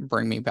like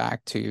bring me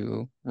back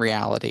to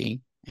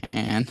reality.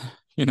 And,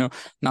 you know,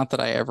 not that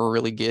I ever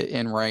really get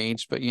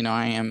enraged, but,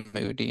 I am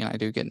moody and I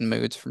do get in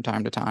moods from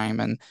time to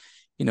time. And,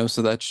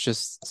 so that's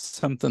just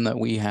something that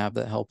we have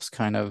that helps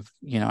kind of,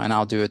 and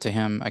I'll do it to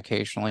him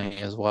occasionally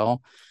as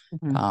well.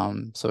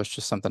 Hmm. So it's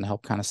just something to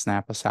help kind of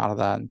snap us out of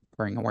that and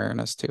bring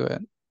awareness to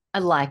it. I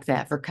like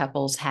that for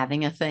couples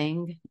having a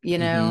thing,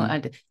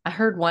 Hmm. I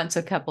heard once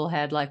a couple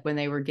had like when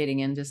they were getting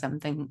into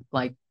something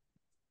like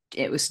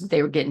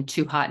they were getting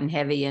too hot and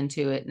heavy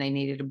into it and they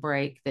needed a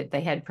break, that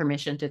they had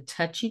permission to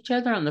touch each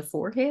other on the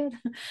forehead,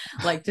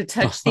 like to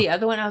touch the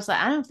other one. I was like,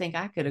 I don't think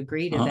I could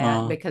agree to that,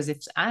 Uh-uh. because if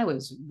I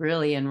was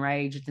really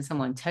enraged and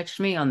someone touched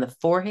me on the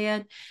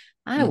forehead,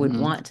 I would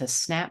Hmm. want to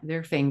snap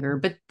their finger.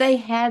 But they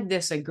had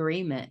this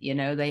agreement,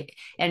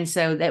 and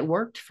so that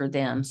worked for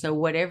them. So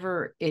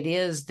whatever it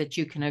is that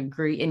you can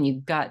agree, and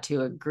you've got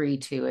to agree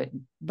to it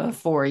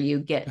before you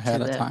get to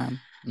Ahead of the. time.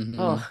 Hmm.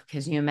 Oh,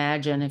 because you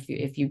imagine if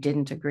you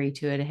didn't agree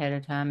to it ahead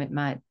of time, it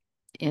might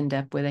end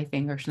up with a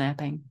finger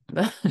snapping.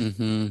 Well,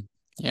 Hmm.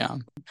 Yeah.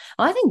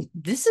 I think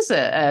this is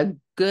a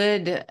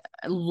good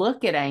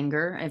look at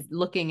anger.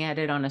 Looking at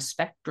it on a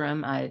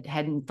spectrum, I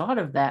hadn't thought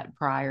of that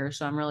prior,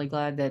 so I'm really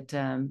glad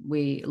that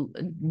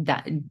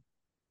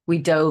we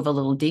dove a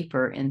little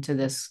deeper into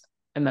this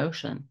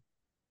emotion.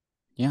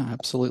 Yeah,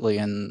 absolutely.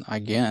 And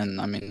again,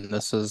 I mean,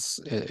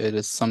 it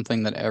is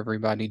something that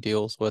everybody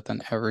deals with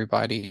and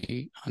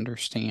everybody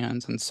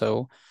understands. And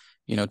so,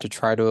 to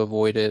try to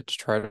avoid it, to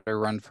try to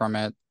run from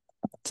it,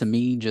 to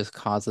me just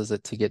causes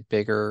it to get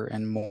bigger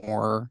and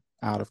more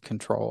out of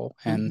control.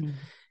 And Mhm.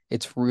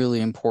 it's really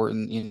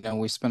important,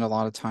 we spend a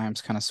lot of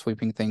times kind of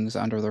sweeping things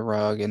under the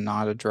rug and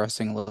not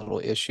addressing little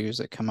issues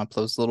that come up,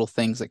 those little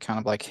things that kind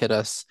of like hit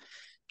us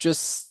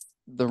just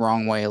the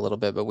wrong way a little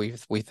bit, but we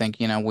think,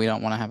 we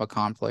don't want to have a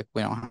conflict,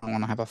 we don't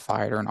want to have a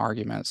fight or an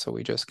argument, so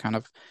we just kind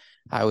of,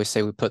 I always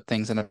say we put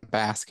things in a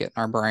basket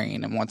in our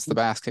brain, and once the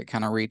basket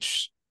kind of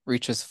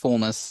reaches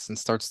fullness and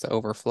starts to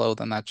overflow,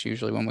 then that's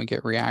usually when we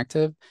get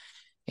reactive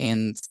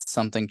and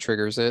something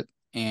triggers it.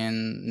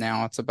 And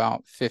now it's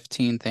about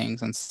 15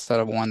 things instead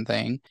of one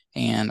thing.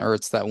 Or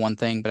it's that one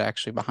thing, but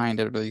actually behind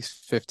it are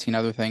these 15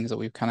 other things that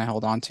we've kind of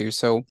held on to.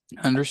 So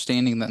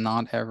understanding that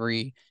not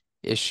every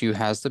issue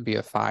has to be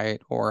a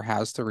fight or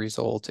has to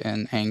result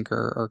in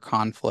anger or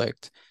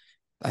conflict.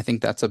 I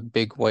think that's a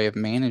big way of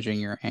managing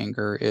your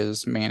anger,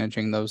 is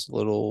managing those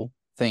little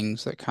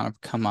things that kind of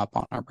come up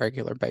on a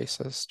regular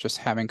basis, just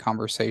having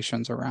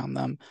conversations around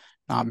them,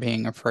 not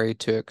being afraid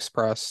to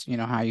express,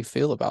 how you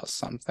feel about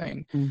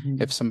something.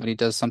 If Mhm. somebody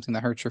does something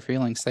that hurts your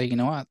feelings, say, you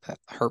know what, that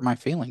hurt my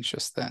feelings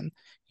just then.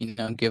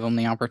 Give them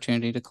the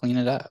opportunity to clean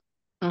it up.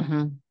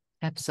 Mhm.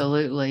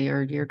 Absolutely.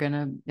 Or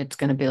it's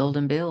gonna build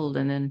and build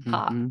and then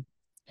pop. Hmm.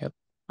 Yep.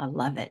 I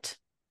love it.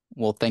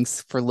 Well,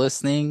 thanks for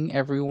listening,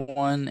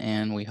 everyone,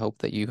 and we hope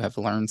that you have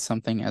learned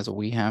something as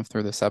we have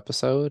through this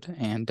episode.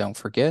 And don't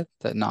forget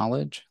that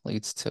knowledge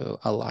leads to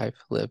a life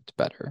lived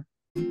better.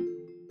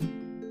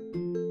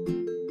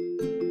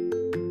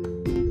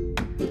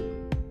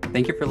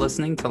 Thank you for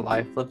listening to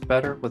Life Lived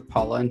Better with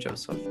Paula and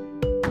Joseph.